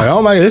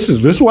 Oh my, this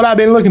is what I've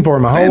been looking for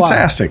my whole life.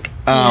 Fantastic.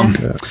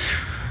 And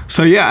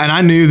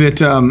I knew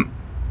that.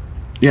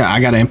 I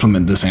got to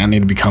implement this thing. I need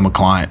to become a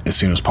client as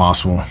soon as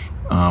possible.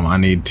 I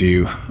need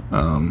to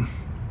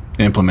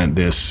implement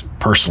this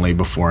personally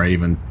before I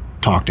even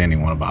talk to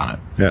anyone about it.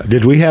 Yeah.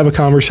 Did we have a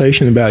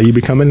conversation about you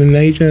becoming an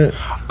agent?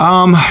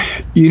 I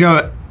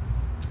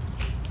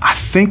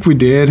think we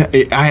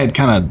did. I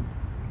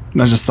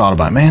just thought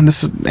about, man,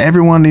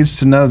 everyone needs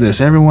to know this.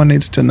 Everyone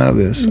needs to know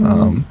this.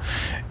 Mm-hmm.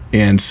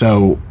 And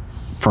so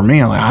for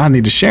me, I'm like, I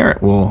need to share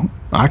it. Well,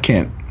 I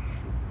can't.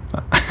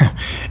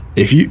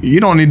 If you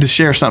don't need to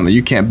share something that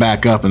you can't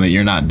back up and that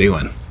you're not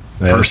doing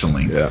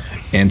personally. Yeah.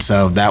 And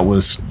so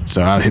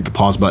I hit the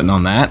pause button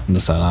on that and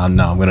decided,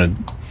 no, I'm going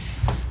to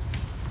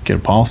get a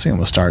policy. I'm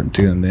going to start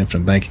doing the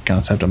infinite banking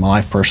concept in my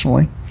life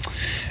personally.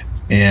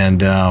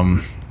 And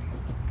my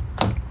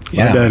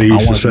daddy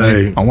used to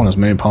say, I want as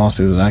many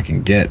policies as I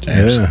can get,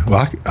 James. Yeah,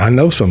 well, I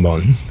know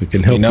someone that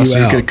can help you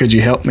out. Could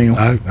you help me?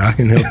 I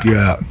can help you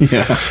out.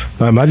 Yeah.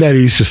 My daddy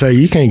used to say,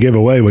 you can't give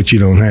away what you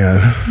don't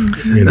have.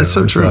 Mm-hmm. That's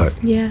so true.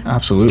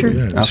 Absolutely.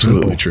 Yeah,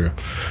 absolutely true.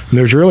 And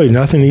there's really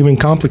nothing even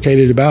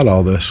complicated about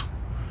all this.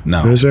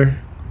 No. Is there?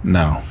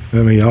 No.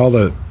 All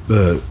the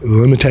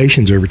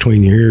limitations are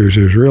between your ears.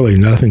 There's really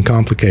nothing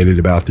complicated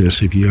about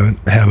this. If you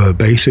have a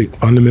basic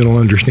fundamental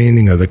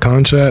understanding of the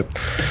concept,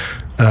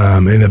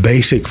 and a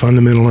basic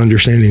fundamental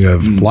understanding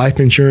of life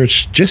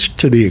insurance, just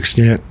to the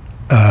extent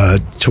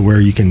to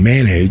where you can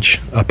manage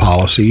a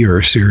policy or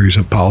a series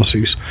of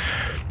policies,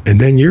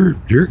 and then you're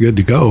good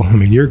to go.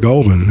 You're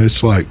golden.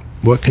 It's like,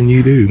 what can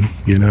you do?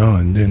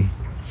 And then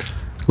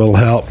a little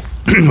help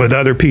with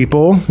other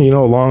people,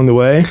 along the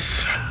way.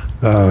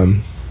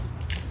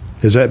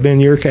 Has that been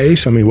your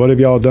case? What have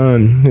y'all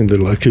done?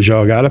 Because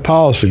y'all got a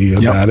policy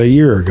about a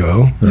year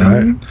ago,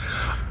 right?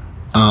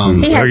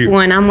 He has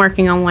one. I'm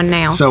working on one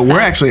now. So we're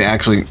actually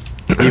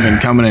even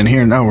coming in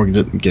here. No, we're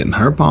getting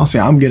her policy.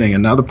 I'm getting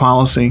another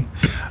policy.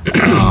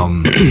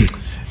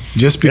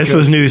 Just because this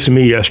was news to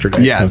me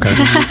yesterday. Yeah. Okay.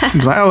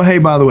 It's like, oh, hey,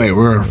 by the way,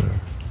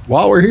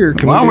 while we're here,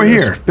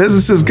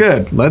 business is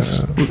good.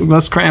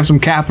 Let's cram some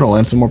capital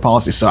and some more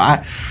policies. So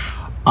I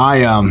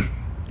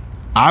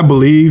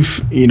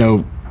believe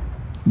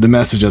the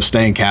message of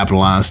staying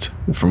capitalized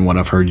from what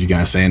I've heard you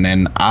guys saying,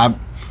 and I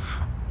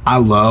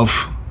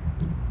love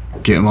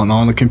getting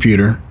on the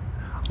computer,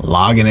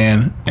 logging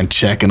in and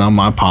checking on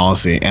my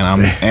policy, and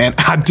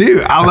I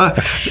do.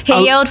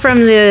 He yelled from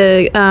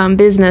the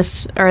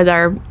business or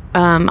their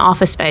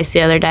office space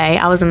the other day.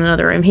 I was in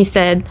another room. He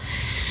said,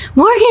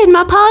 "Morgan,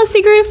 my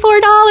policy grew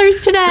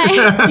 $4 today."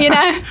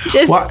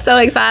 So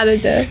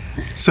excited to.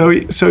 So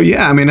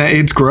yeah,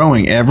 it's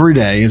growing every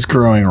day. It's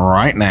growing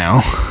right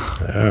now,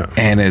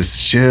 and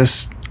it's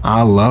just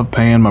I love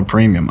paying my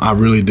premium. I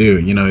really do.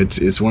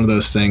 It's one of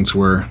those things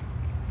where.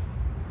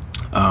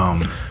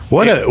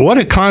 What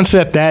a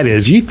concept that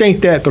is. You think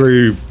that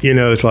through,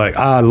 it's like,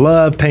 I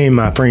love paying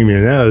my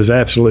premium. That is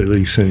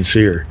absolutely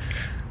sincere.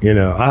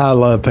 I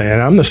love paying.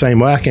 I'm the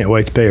same way. I can't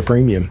wait to pay a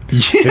premium.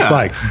 Yeah. It's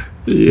like,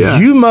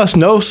 you must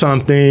know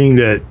something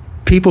that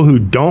people who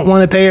don't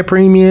want to pay a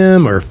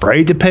premium or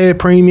afraid to pay a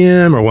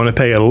premium or want to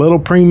pay a little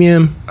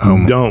premium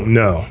don't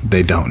know.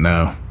 They don't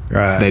know.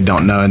 Right. They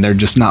don't know, and they're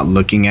just not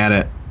looking at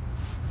it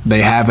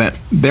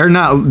they're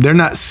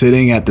not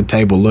sitting at the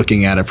table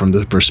looking at it from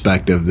the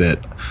perspective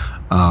that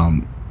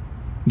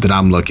that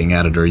I'm looking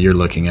at it, or you're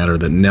looking at it, or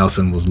that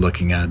Nelson was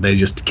looking at it. They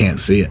just can't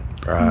see it.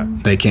 Right.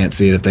 They can't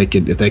see it. If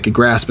they could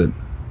grasp it,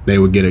 they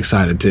would get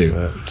excited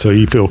too. So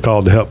you feel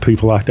called to help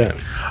people like that?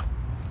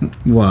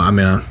 Well, I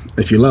mean,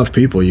 if you love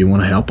people, you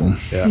want to help them.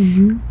 Yeah.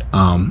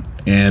 Mm-hmm.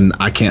 And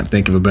I can't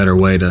think of a better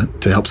way to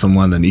help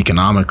someone than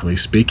economically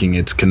speaking.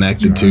 It's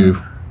connected to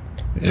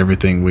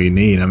everything we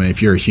need. I mean,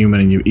 if you're a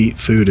human and you eat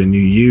food and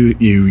you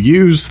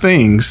use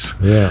things,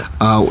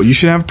 you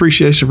should have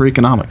appreciation for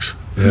economics.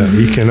 Yeah,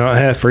 you cannot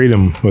have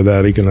freedom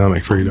without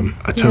economic freedom.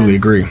 I totally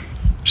agree.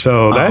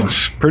 So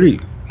that's pretty.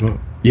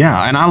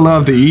 Yeah, and I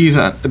love the ease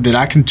that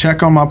I can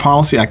check on my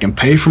policy. I can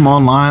pay from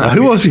online.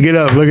 Who wants to get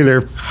up and look at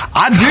their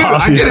I do.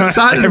 I get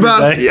excited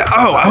about it. Yeah,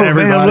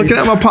 man, I'm looking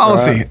at my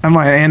policy. Right. I'm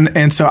like,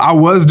 and so I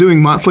was doing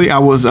monthly. I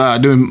was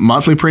doing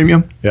monthly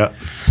premium. Yeah.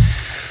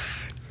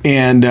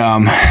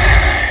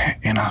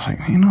 And I was like,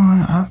 you know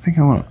what? I think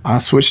I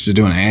switched to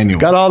doing annual.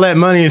 Got all that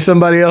money in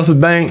somebody else's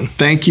bank.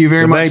 Thank you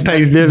very much. The bank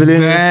pays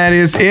dividends. That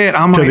is it.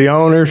 I'm to the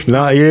owners,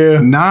 not you.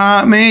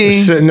 Not me.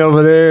 They're sitting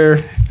over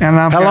there. And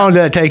how long did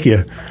that take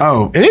you?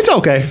 Oh, and it's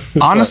okay.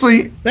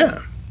 Honestly, yeah.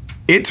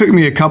 It took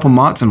me a couple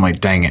months. I'm like,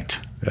 dang it.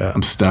 Yeah.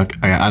 I'm stuck.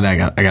 I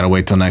got to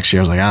wait till next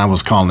year. I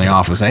was calling the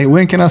office. Hey,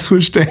 when can I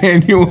switch to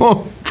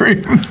annual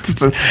premium?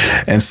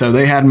 And so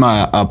they had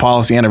my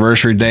policy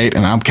anniversary date,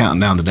 and I'm counting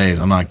down the days.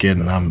 I'm not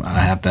kidding. I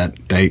have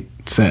that date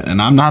set,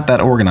 and I'm not that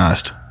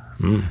organized.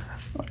 Am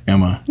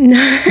I?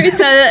 No.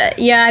 So I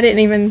didn't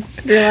even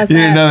realize that. You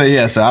didn't know that?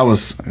 Yeah. So I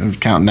was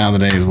counting down the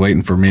days,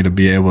 waiting for me to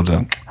be able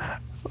to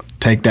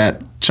take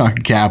that chunk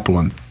of capital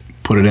and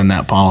put it in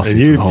that policy.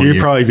 And for the whole you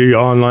year. probably do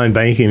online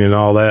banking and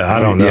all that. I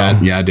don't know.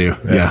 Yeah, I do.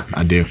 Yeah,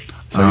 I do.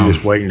 So you're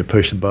just waiting to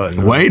push the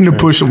button. Waiting to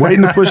push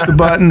the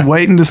button,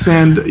 waiting to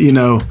send,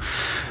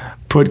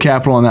 put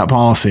capital on that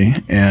policy.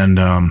 And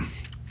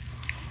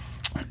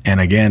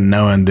again,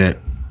 knowing that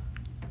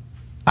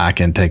I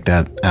can take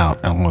that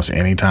out almost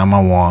any time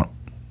I want.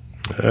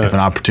 If an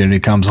opportunity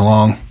comes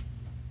along,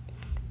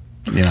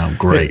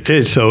 great.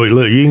 So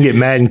look, you can get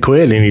mad and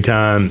quit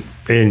anytime,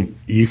 and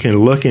you can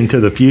look into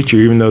the future,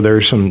 even though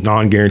there's some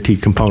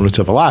non-guaranteed components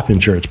of a life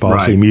insurance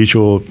policy, right.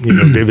 Mutual,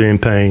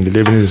 dividend paying. The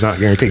dividend is not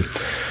guaranteed.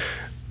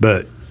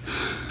 But,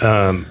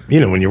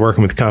 when you're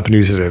working with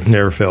companies that have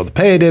never failed to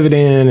pay a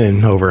dividend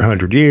in over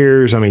 100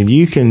 years, I mean,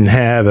 you can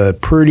have a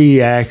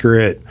pretty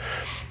accurate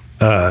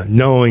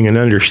knowing and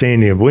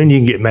understanding of when you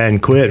can get mad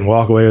and quit and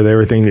walk away with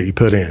everything that you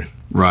put in.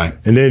 Right.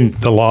 And then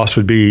the loss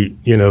would be,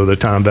 the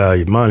time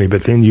value of money,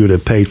 but then you would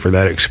have paid for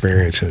that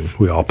experience, and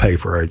we all pay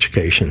for our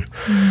education.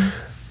 Mm-hmm.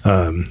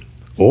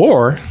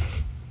 Or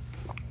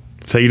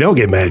say you don't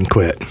get mad and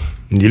quit,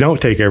 and you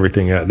don't take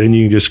everything out, then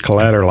you can just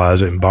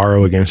collateralize it and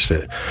borrow against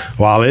it.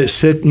 While it's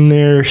sitting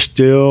there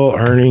still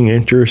earning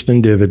interest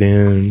and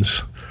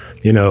dividends,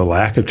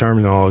 lack of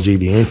terminology,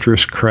 the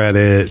interest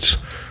credits,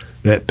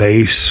 that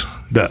base,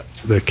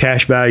 the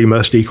cash value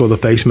must equal the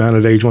face amount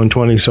at age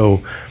 120.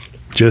 So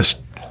just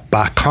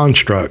by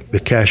construct,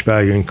 the cash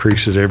value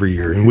increases every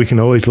year. And we can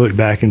always look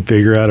back and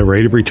figure out a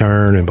rate of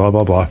return and blah,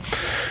 blah, blah.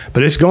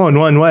 But it's going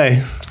one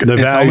way. The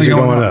values are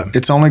going up.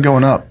 It's only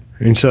going up.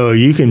 And so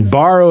you can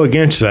borrow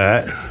against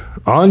that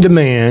on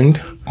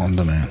demand. On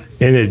demand.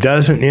 And it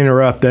doesn't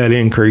interrupt that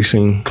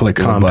increasing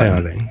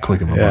compounding. Click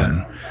of a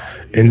button.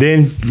 And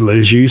then,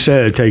 as you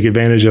said, take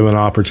advantage of an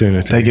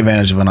opportunity. Take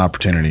advantage of an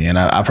opportunity. And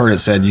I've heard it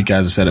said, you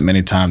guys have said it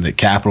many times, that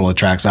capital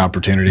attracts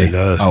opportunity. It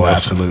does. Oh,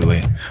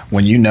 absolutely.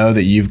 When you know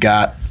that you've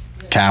got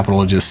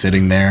capital just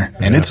sitting there,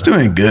 and it's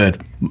doing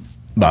good,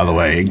 by the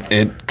way.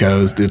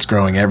 It's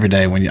growing every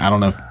day. I don't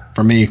know,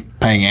 for me,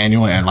 paying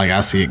annually, and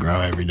I see it grow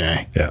every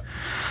day. Yeah.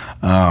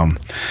 And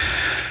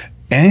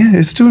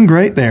it's doing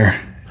great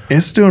there.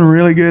 It's doing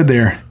really good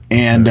there.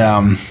 And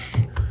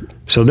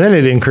so then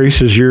it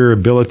increases your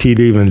ability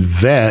to even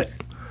vet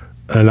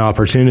an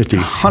opportunity.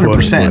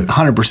 100%.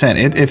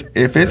 100%.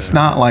 If it's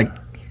not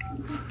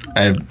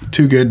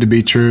too good to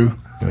be true,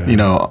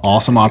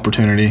 awesome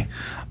opportunity.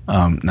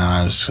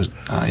 No,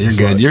 you're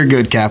good. You're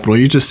good, capital.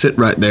 You just sit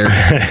right there.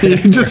 You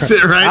just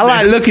sit right there. I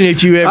like looking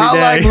at you every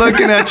day. I like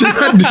looking at you.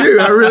 I do.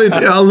 I really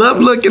do. I love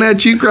looking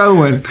at you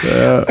growing.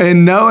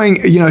 And knowing,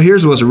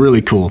 here's what's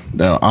really cool,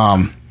 though.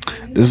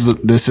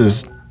 This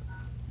is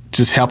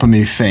just helping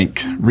me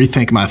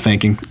rethink my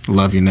thinking.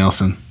 Love you,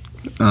 Nelson.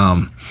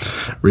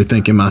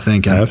 Rethinking my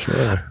thinking.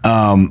 Absolutely.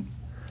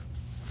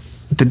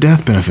 The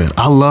death benefit.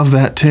 I love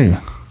that, too.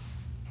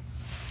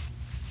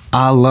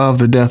 I love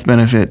the death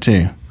benefit,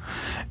 too.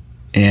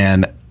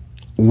 And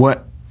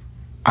what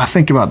I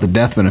think about the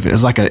death benefit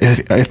is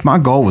if my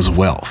goal was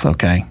wealth,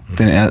 okay,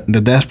 then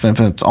the death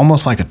benefit, it's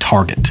almost like a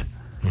target.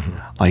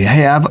 Mm-hmm.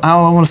 Hey, I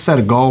want to set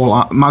a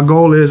goal. My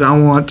goal is I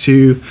want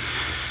to,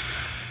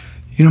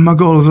 my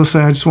goal is, let's say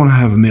I just want to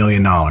have $1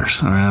 million. All right,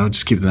 I'll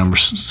just keep the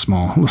numbers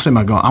small. Let's say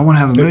my goal, I want to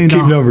have $1 million.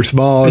 Keep numbers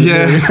small.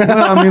 Yeah.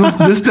 Well, I mean,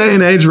 this day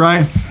and age,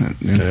 right?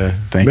 Yeah.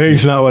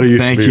 Million's not what it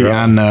used to be. Thank you.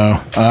 Right? I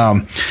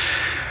know.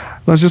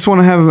 Let's just want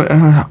to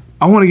have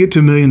I want to get to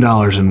 $1 million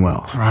in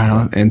wealth,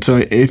 right? And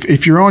so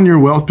if you're on your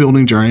wealth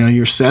building journey,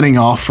 you're setting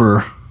off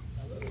for,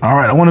 all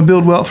right, I want to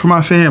build wealth for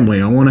my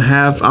family. I want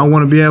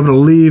to be able to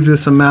leave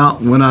this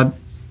amount when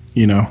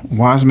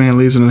wise man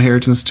leaves an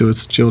inheritance to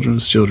its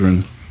children's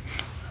children.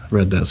 I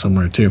read that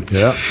somewhere too.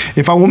 Yeah.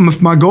 If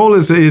my goal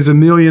is $1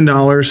 million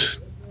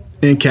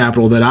in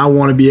capital that I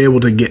want to be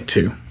able to get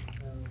to,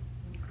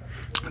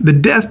 the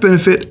death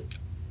benefit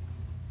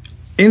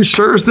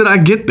ensures that I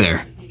get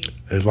there.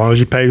 As long as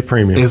you pay the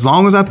premium. As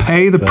long as I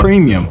pay the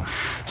premium.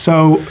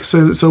 So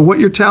what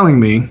you're telling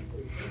me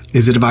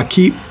is that if I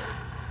keep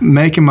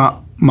making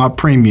my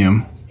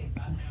premium,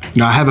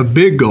 I have a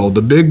big goal,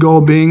 the big goal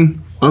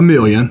being $1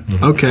 million,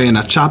 mm-hmm. okay, and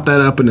I chop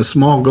that up into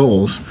small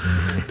goals,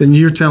 mm-hmm. then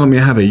you're telling me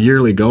I have a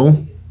yearly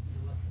goal?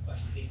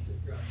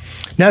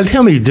 Now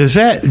tell me, does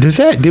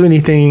that do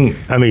anything?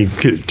 I mean,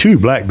 two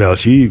black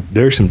belts,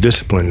 there's some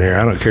discipline there.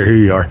 I don't care who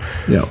you are.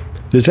 Yeah.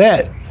 Does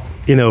that,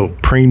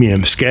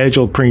 premium,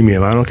 scheduled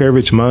premium, I don't care if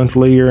it's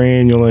monthly or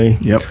annually.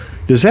 Yep.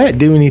 Does that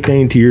do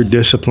anything to your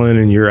discipline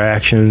and your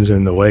actions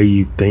and the way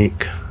you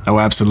think? Oh,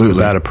 absolutely.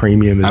 About a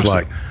premium is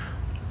like,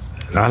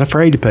 not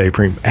afraid to pay a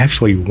premium,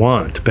 actually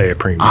want to pay a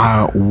premium.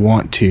 I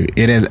want to.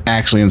 It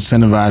actually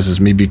incentivizes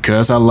me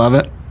because I love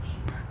it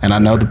and I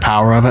know the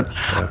power of it.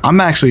 Yeah.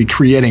 I'm actually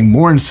creating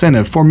more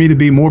incentive for me to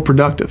be more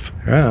productive.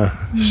 Yeah,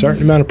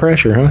 certain amount of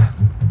pressure, huh?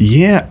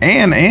 Yeah,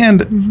 and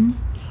mm-hmm.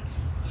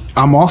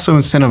 I'm also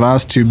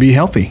incentivized to be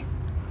healthy.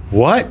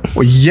 What?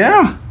 Well,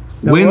 yeah.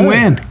 No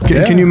win-win.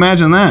 Can you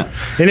imagine that?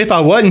 And if I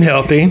wasn't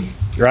healthy,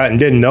 right, and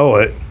didn't know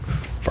it,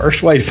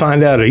 first way to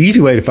find out, an easy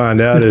way to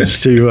find out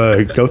is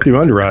to go through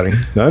underwriting.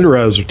 The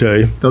underwriters will tell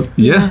you.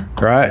 Yeah.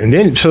 Right. And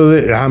then,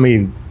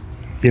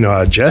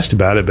 I jest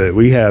about it, but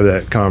we have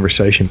that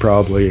conversation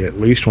probably at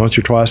least once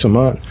or twice a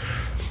month.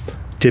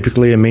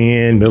 Typically a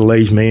man,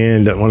 middle-aged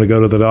man, doesn't want to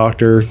go to the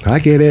doctor. I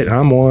get it.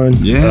 I'm one.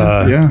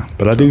 Yeah.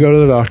 But I do go to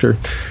the doctor.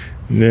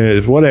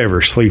 Whatever,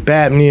 sleep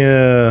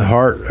apnea,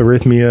 heart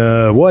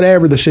arrhythmia,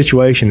 whatever the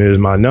situation is,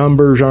 my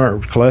numbers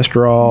aren't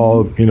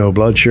cholesterol,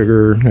 blood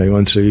sugar,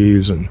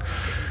 A1Cs, and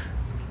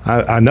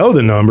I know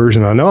the numbers,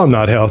 and I know I'm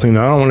not healthy, and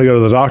I don't want to go to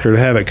the doctor to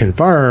have it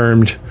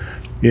confirmed,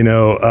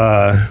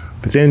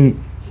 but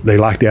then they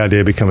like the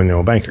idea of becoming their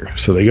own banker.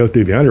 So they go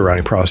through the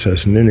underwriting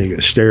process, and then they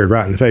get stared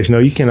right in the face. No,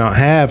 you cannot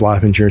have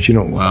life insurance. You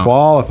don't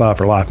qualify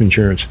for life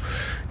insurance,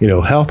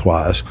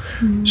 health-wise.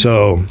 Mm-hmm.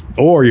 So,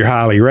 or you're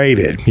highly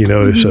rated,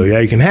 mm-hmm. so yeah,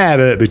 you can have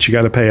it, but you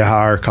got to pay a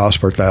higher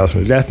cost per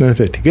thousand of death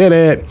benefit to get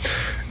it.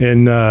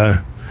 And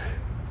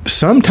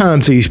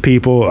sometimes these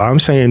people, I'm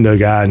saying the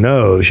guy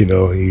knows,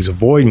 he's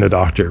avoiding the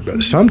doctor,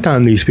 but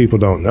sometimes these people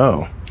don't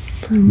know.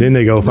 Mm-hmm. Then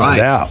they go find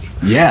out.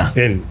 Yeah.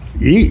 And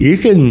you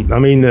can,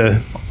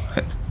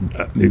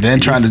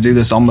 then trying to do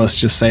this almost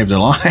just saved their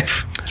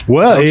life.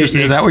 Well, is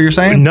that what you're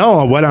saying?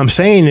 No, what I'm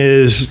saying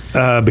is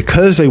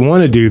because they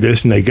want to do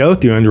this and they go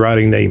through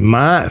underwriting, they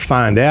might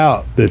find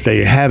out that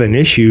they have an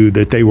issue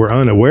that they were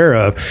unaware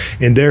of,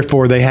 and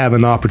therefore they have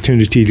an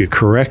opportunity to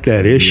correct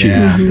that issue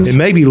and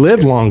maybe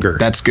live longer.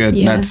 That's good.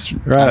 Yeah. That's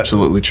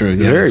absolutely true.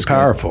 Yeah, very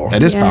powerful.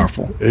 That is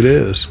powerful. It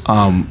is.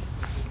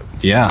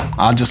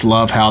 I just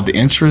love how the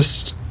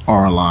interests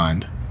are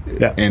aligned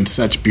in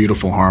such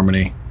beautiful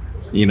harmony.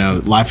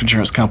 Life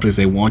insurance companies,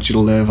 they want you to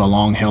live a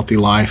long, healthy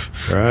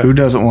life. Right. Who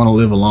doesn't want to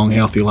live a long,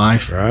 healthy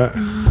life? Right.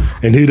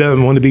 And who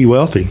doesn't want to be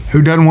wealthy?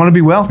 Who doesn't want to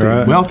be wealthy?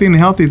 Right. Wealthy and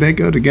healthy, they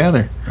go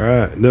together.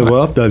 Right. The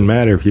wealth doesn't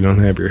matter if you don't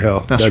have your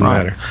health. That's doesn't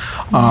right.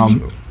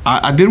 matter.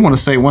 I did want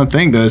to say one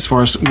thing, though, as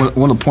far as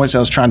one of the points I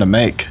was trying to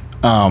make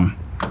that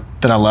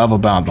I love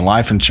about the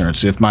life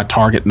insurance. If my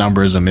target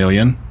number is $1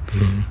 million,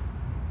 mm-hmm.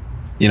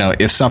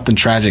 If something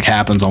tragic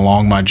happens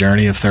along my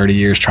journey of 30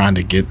 years trying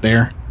to get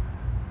there,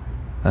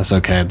 that's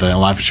okay. The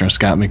life insurance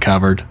got me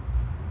covered.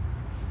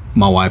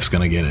 My wife's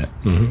going to get it.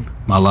 Mm-hmm.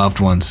 My loved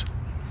ones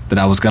that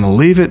I was going to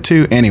leave it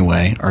to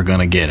anyway are going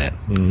to get it.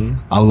 Mm-hmm.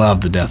 I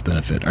love the death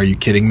benefit. Are you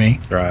kidding me?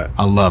 Right.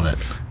 I love it.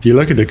 If you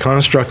look at the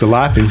construct of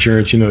life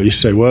insurance, you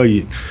say, well,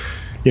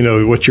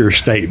 what's your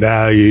estate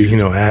value,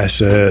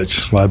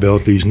 assets,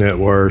 liabilities, net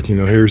worth,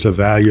 here's the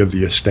value of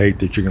the estate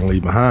that you're going to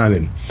leave behind.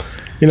 And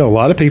a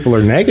lot of people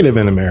are negative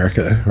in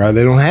America, right?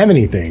 They don't have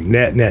anything.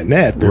 Net.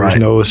 There's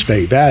no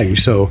estate value.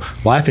 So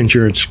life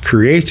insurance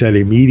creates that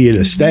immediate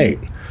estate,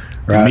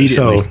 right?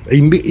 So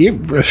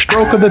a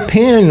stroke of a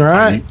pen,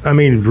 right?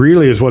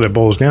 Really is what it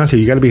boils down to.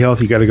 You got to be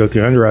healthy. You got to go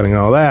through underwriting and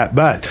all that.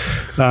 But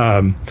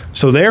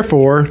so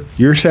therefore,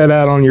 you're set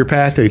out on your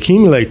path to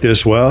accumulate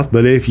this wealth.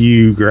 But if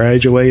you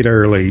graduate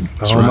early,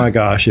 my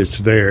gosh, it's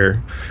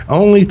there.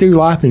 Only through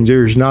life insurance.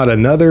 There's not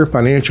another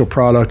financial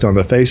product on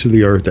the face of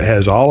the earth that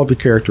has all of the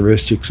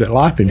characteristics that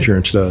life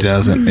insurance does. It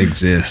doesn't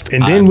exist.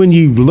 And then when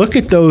you look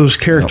at those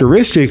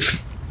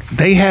characteristics,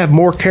 they have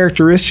more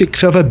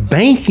characteristics of a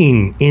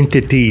banking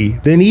entity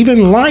than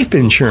even life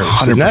insurance.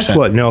 100%. And that's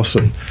what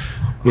Nelson,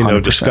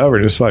 100%.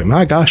 Discovered. It's like,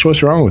 my gosh,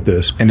 what's wrong with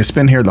this? And it's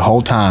been here the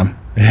whole time.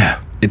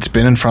 Yeah. It's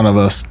been in front of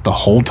us the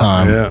whole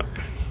time. Yeah.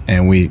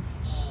 And we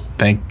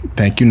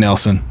thank you,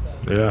 Nelson.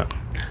 Yeah.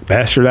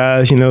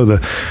 bastardized,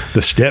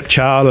 the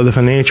stepchild of the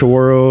financial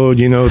world,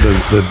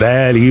 the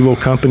bad, evil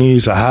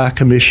companies, the high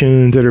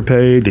commissions that are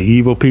paid, the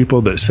evil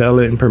people that sell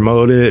it and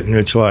promote it. And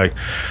it's like,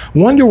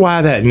 wonder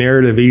why that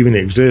narrative even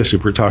exists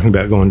if we're talking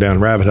about going down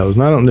rabbit holes.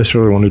 And I don't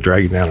necessarily want to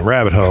drag you down a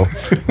rabbit hole,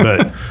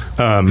 but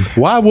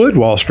why would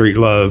Wall Street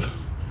love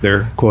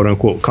their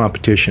quote-unquote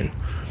competition?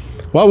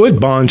 Why would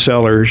bond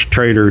sellers,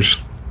 traders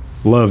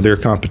love their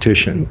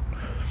competition?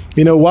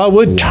 Why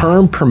would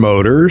term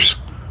promoters,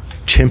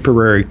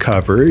 temporary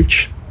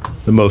coverage,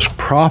 the most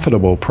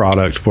profitable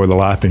product for the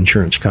life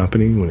insurance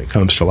company when it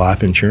comes to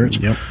life insurance,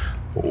 Yep.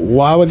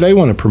 why would they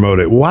want to promote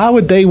it? Why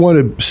would they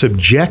want to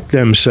subject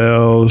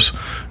themselves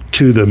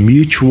to the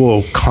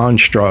mutual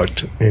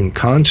construct and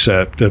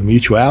concept of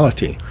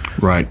mutuality?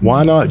 Right.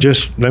 Why not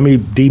just let me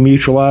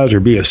demutualize or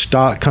be a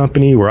stock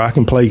company where I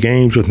can play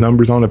games with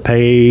numbers on a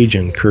page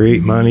and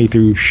create money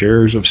through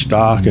shares of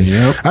stock? And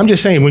Yep. I'm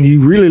just saying, when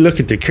you really look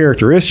at the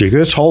characteristics,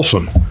 it's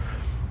wholesome.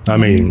 I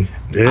mean,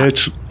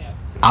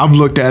 I've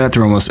looked at it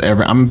through almost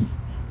every. I'm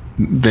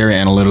very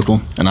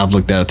analytical, and I've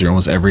looked at it through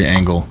almost every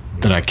angle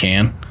that I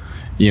can.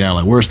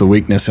 Like, where's the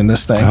weakness in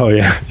this thing? Oh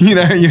yeah.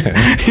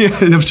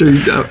 I'm sure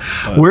you know.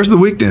 Where's the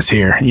weakness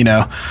here?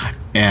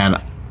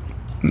 And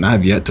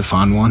I've yet to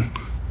find one.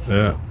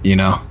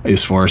 Yeah.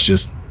 As far as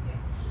just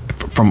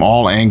from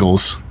all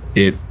angles,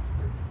 it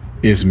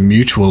is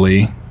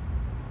mutually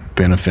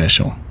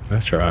beneficial.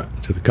 That's right.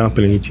 To the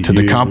company, to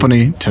the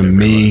company, to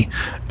me,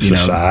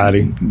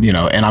 society.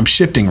 And I'm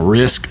shifting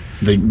risk.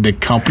 The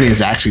company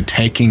is actually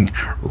taking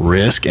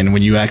risk, and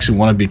when you actually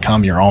want to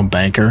become your own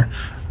banker,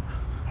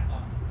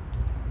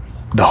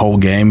 the whole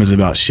game is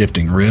about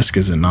shifting risk,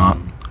 is it not?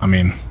 I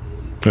mean,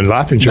 in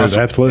life insurance,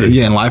 absolutely.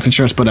 Yeah, in life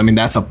insurance, but I mean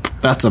that's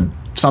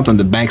something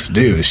that banks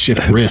do, is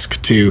shift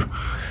risk to.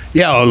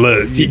 Yeah,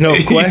 well, no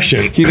question.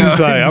 It's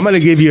like, I'm going to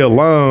give you a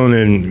loan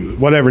and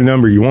whatever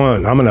number you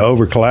want, I'm going to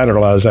over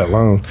collateralize that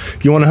loan.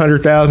 If you want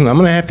 100,000, I'm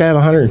going to have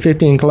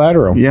 150 in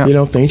collateral.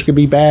 Yeah. Things could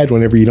be bad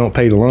whenever you don't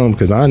pay the loan,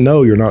 because I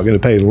know you're not going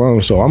to pay the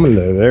loan, so I'm going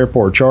to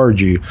therefore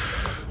charge you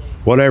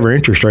whatever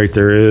interest rate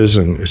there is,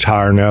 and it's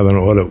higher now than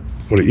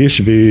what it used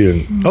to be.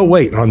 And oh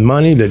wait, on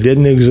money that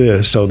didn't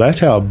exist. So that's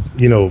how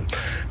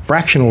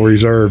fractional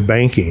reserve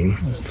banking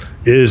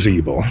is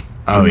evil.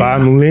 Oh, if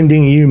I'm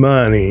lending you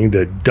money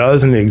that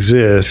doesn't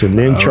exist and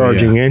then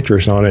charging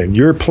interest on it, and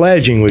you're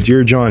pledging with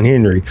your John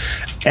Henry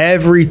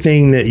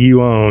everything that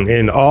you own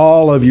and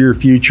all of your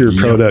future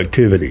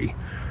productivity.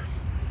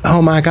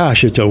 Oh my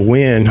gosh, it's a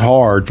win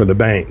hard for the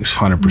banks.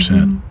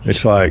 100%.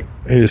 It's like,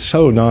 it is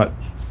so not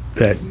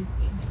that,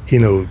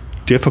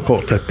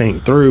 difficult to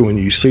think through when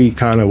you see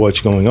kind of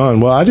what's going on.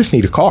 Well, I just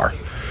need a car.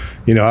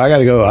 I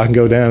can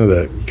go down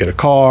to get a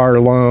car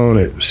loan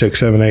at 6,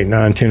 7, 8,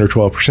 9, 10 or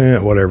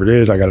 12%, whatever it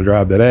is. I got to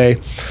drive that A.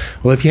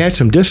 Well, if you had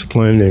some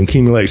discipline and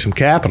accumulate some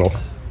capital,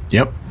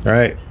 yep,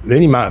 right,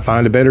 then you might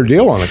find a better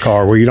deal on a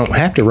car where you don't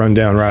have to run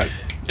down right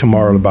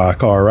tomorrow to buy a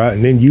car, right?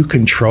 And then you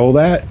control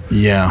that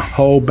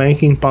whole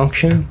banking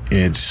function.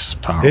 It's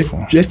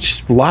powerful.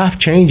 It's life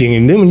changing.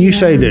 And then when you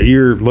say that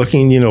you're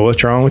looking,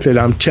 what's wrong with it,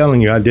 I'm telling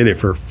you, I did it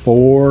for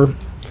 4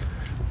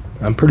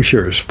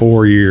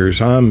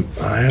 years. I'm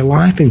a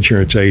life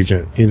insurance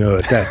agent,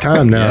 at that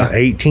time now,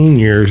 18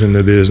 years in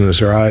the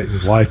business, right?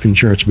 Life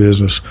insurance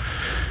business.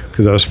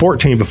 Because I was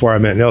 14 before I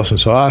met Nelson.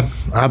 So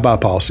I buy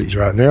policies,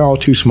 right? And they're all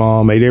too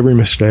small, made every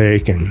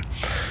mistake. And,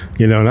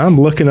 and I'm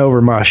looking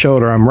over my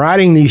shoulder. I'm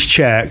writing these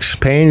checks,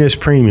 paying this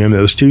premium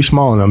that was too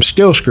small, and I'm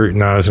still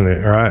scrutinizing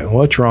it, right?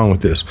 What's wrong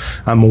with this?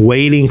 I'm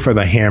waiting for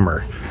the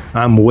hammer.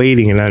 I'm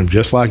waiting, and I'm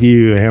just like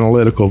you,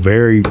 analytical,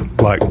 very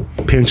like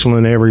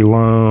penciling every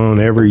loan,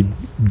 every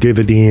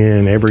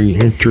dividend, every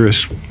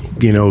interest,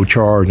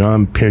 charge.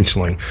 I'm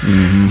penciling.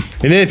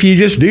 Mm-hmm. And then if you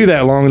just do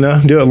that long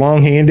enough, do it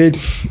long-handed,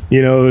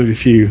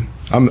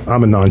 I'm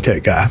a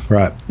non-tech guy,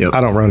 right? Yep.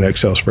 I don't run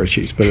Excel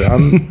spreadsheets, but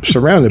I'm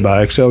surrounded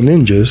by Excel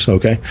ninjas,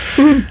 okay?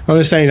 I'm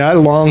just saying, I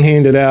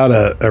long-handed out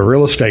a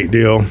real estate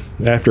deal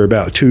after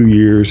about 2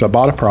 years. I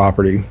bought a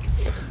property.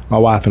 My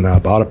wife and I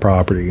bought a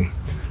property.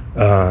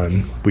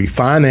 We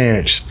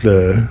financed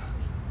the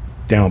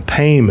down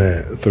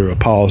payment through a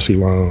policy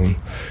loan,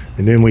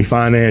 and then we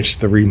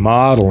financed the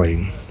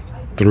remodeling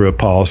through a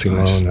policy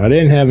loan. I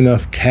didn't have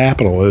enough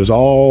capital. It was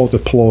all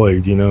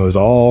deployed,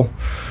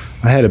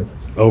 I had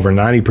over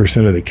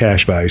 90% of the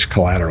cash values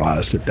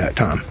collateralized at that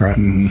time, right?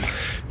 Mm-hmm.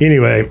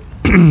 Anyway,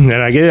 and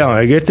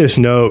I get this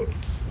note,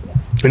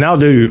 and I'll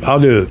do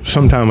it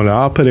sometime when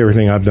I'll put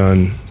everything I've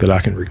done that I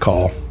can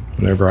recall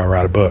whenever I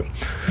write a book.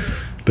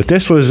 But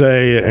this was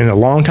a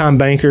longtime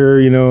banker,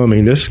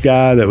 this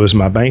guy that was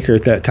my banker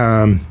at that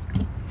time,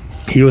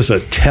 he was a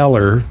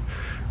teller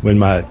when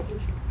my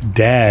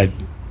dad,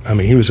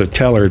 he was a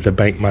teller at the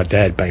bank my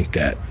dad banked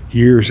at.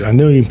 Years, I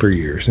knew him for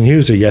years, and he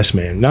was a yes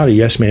man. Not a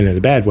yes man in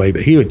a bad way,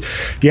 but he would,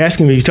 if you ask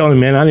him, if you told him,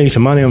 man, I need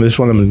some money on this,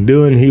 what I'm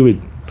doing, he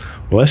would,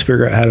 well, let's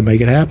figure out how to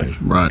make it happen.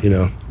 Right.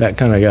 That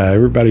kind of guy.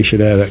 Everybody should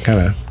have that kind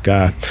of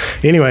guy.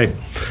 Anyway,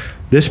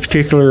 this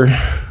particular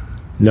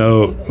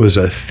note was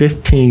a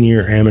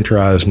 15-year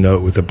amortized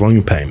note with a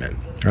balloon payment.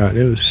 Right,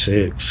 it was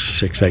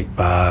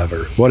 685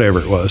 or whatever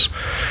it was,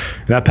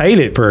 and I paid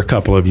it for a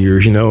couple of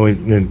years,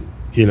 and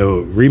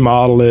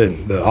remodeled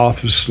it. The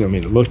office, I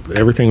mean,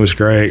 everything was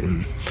great,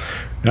 and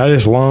I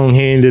just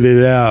long-handed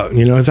it out.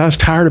 I was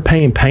tired of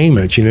paying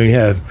payments. You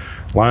have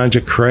lines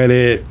of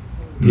credit,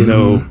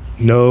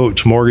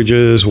 notes,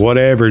 mortgages,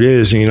 whatever it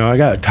is. I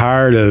got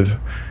tired of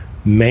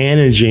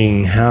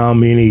managing how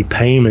many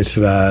payments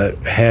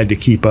that I had to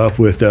keep up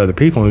with to other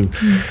people, and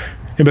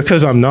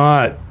because I'm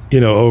not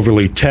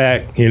overly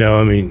tech, you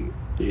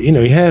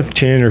have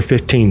 10 or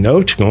 15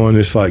 notes going.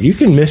 It's like you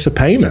can miss a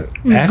payment.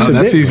 Oh,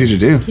 that's easy to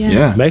do.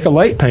 Yeah. Make a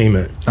late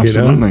payment.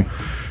 Absolutely.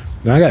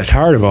 And I got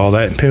tired of all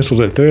that and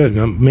penciled it through it.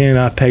 And man,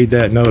 I paid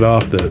that note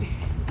off the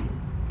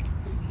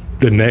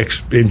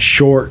next in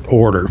short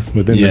order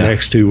within the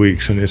next 2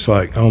 weeks. And it's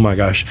like, oh my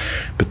gosh.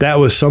 But that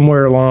was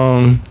somewhere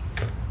along,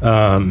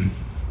 that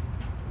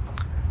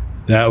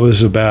was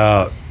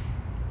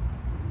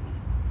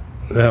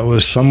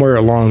somewhere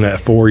along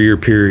that 4-year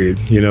period,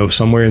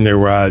 somewhere in there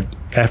where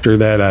after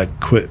that I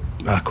quit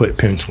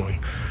penciling.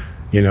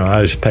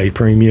 I just pay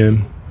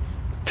premium,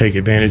 take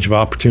advantage of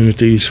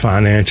opportunities,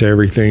 finance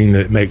everything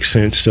that makes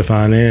sense to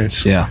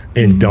finance. Yeah.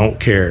 And don't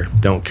care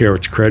what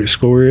the credit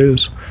score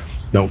is.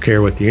 Don't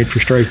care what the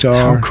interest rates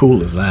are. How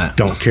cool is that?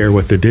 Don't care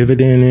what the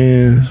dividend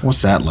is.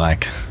 What's that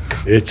like?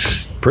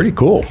 It's pretty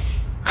cool.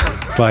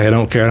 It's like I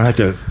don't care. I have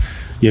to,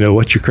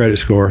 what's your credit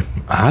score?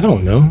 I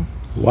don't know.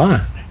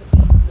 Why?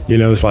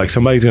 It's like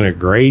somebody's going to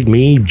grade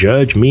me,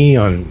 judge me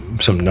on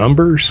some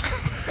numbers.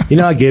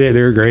 I get it.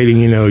 They're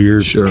grading, your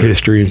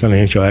history and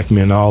financial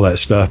acumen and all that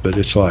stuff. But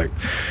it's like,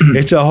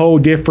 it's a whole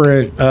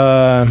different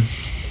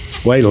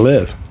way to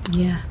live.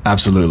 Yeah.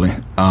 Absolutely.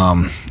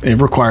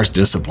 It requires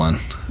discipline.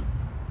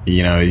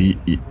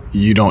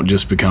 You don't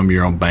just become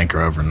your own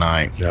banker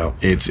overnight. No.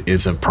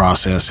 It's a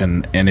process.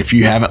 And if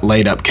you haven't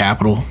laid up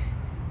capital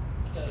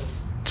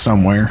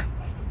somewhere,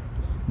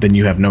 then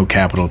you have no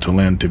capital to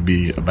lend to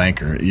be a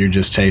banker. You're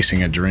just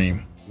chasing a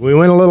dream. We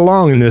went a little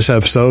long in this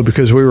episode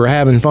because we were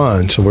having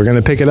fun. So we're going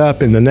to pick it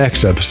up in the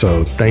next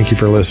episode. Thank you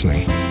for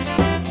listening.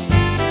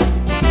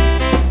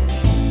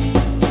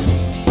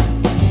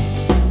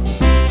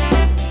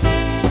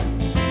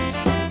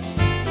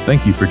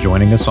 Thank you for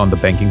joining us on the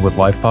Banking with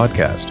Life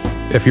podcast.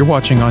 If you're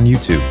watching on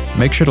YouTube,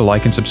 make sure to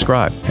like and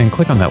subscribe and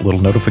click on that little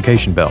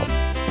notification bell.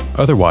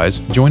 Otherwise,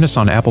 join us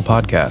on Apple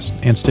Podcasts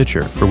and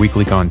Stitcher for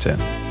weekly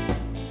content.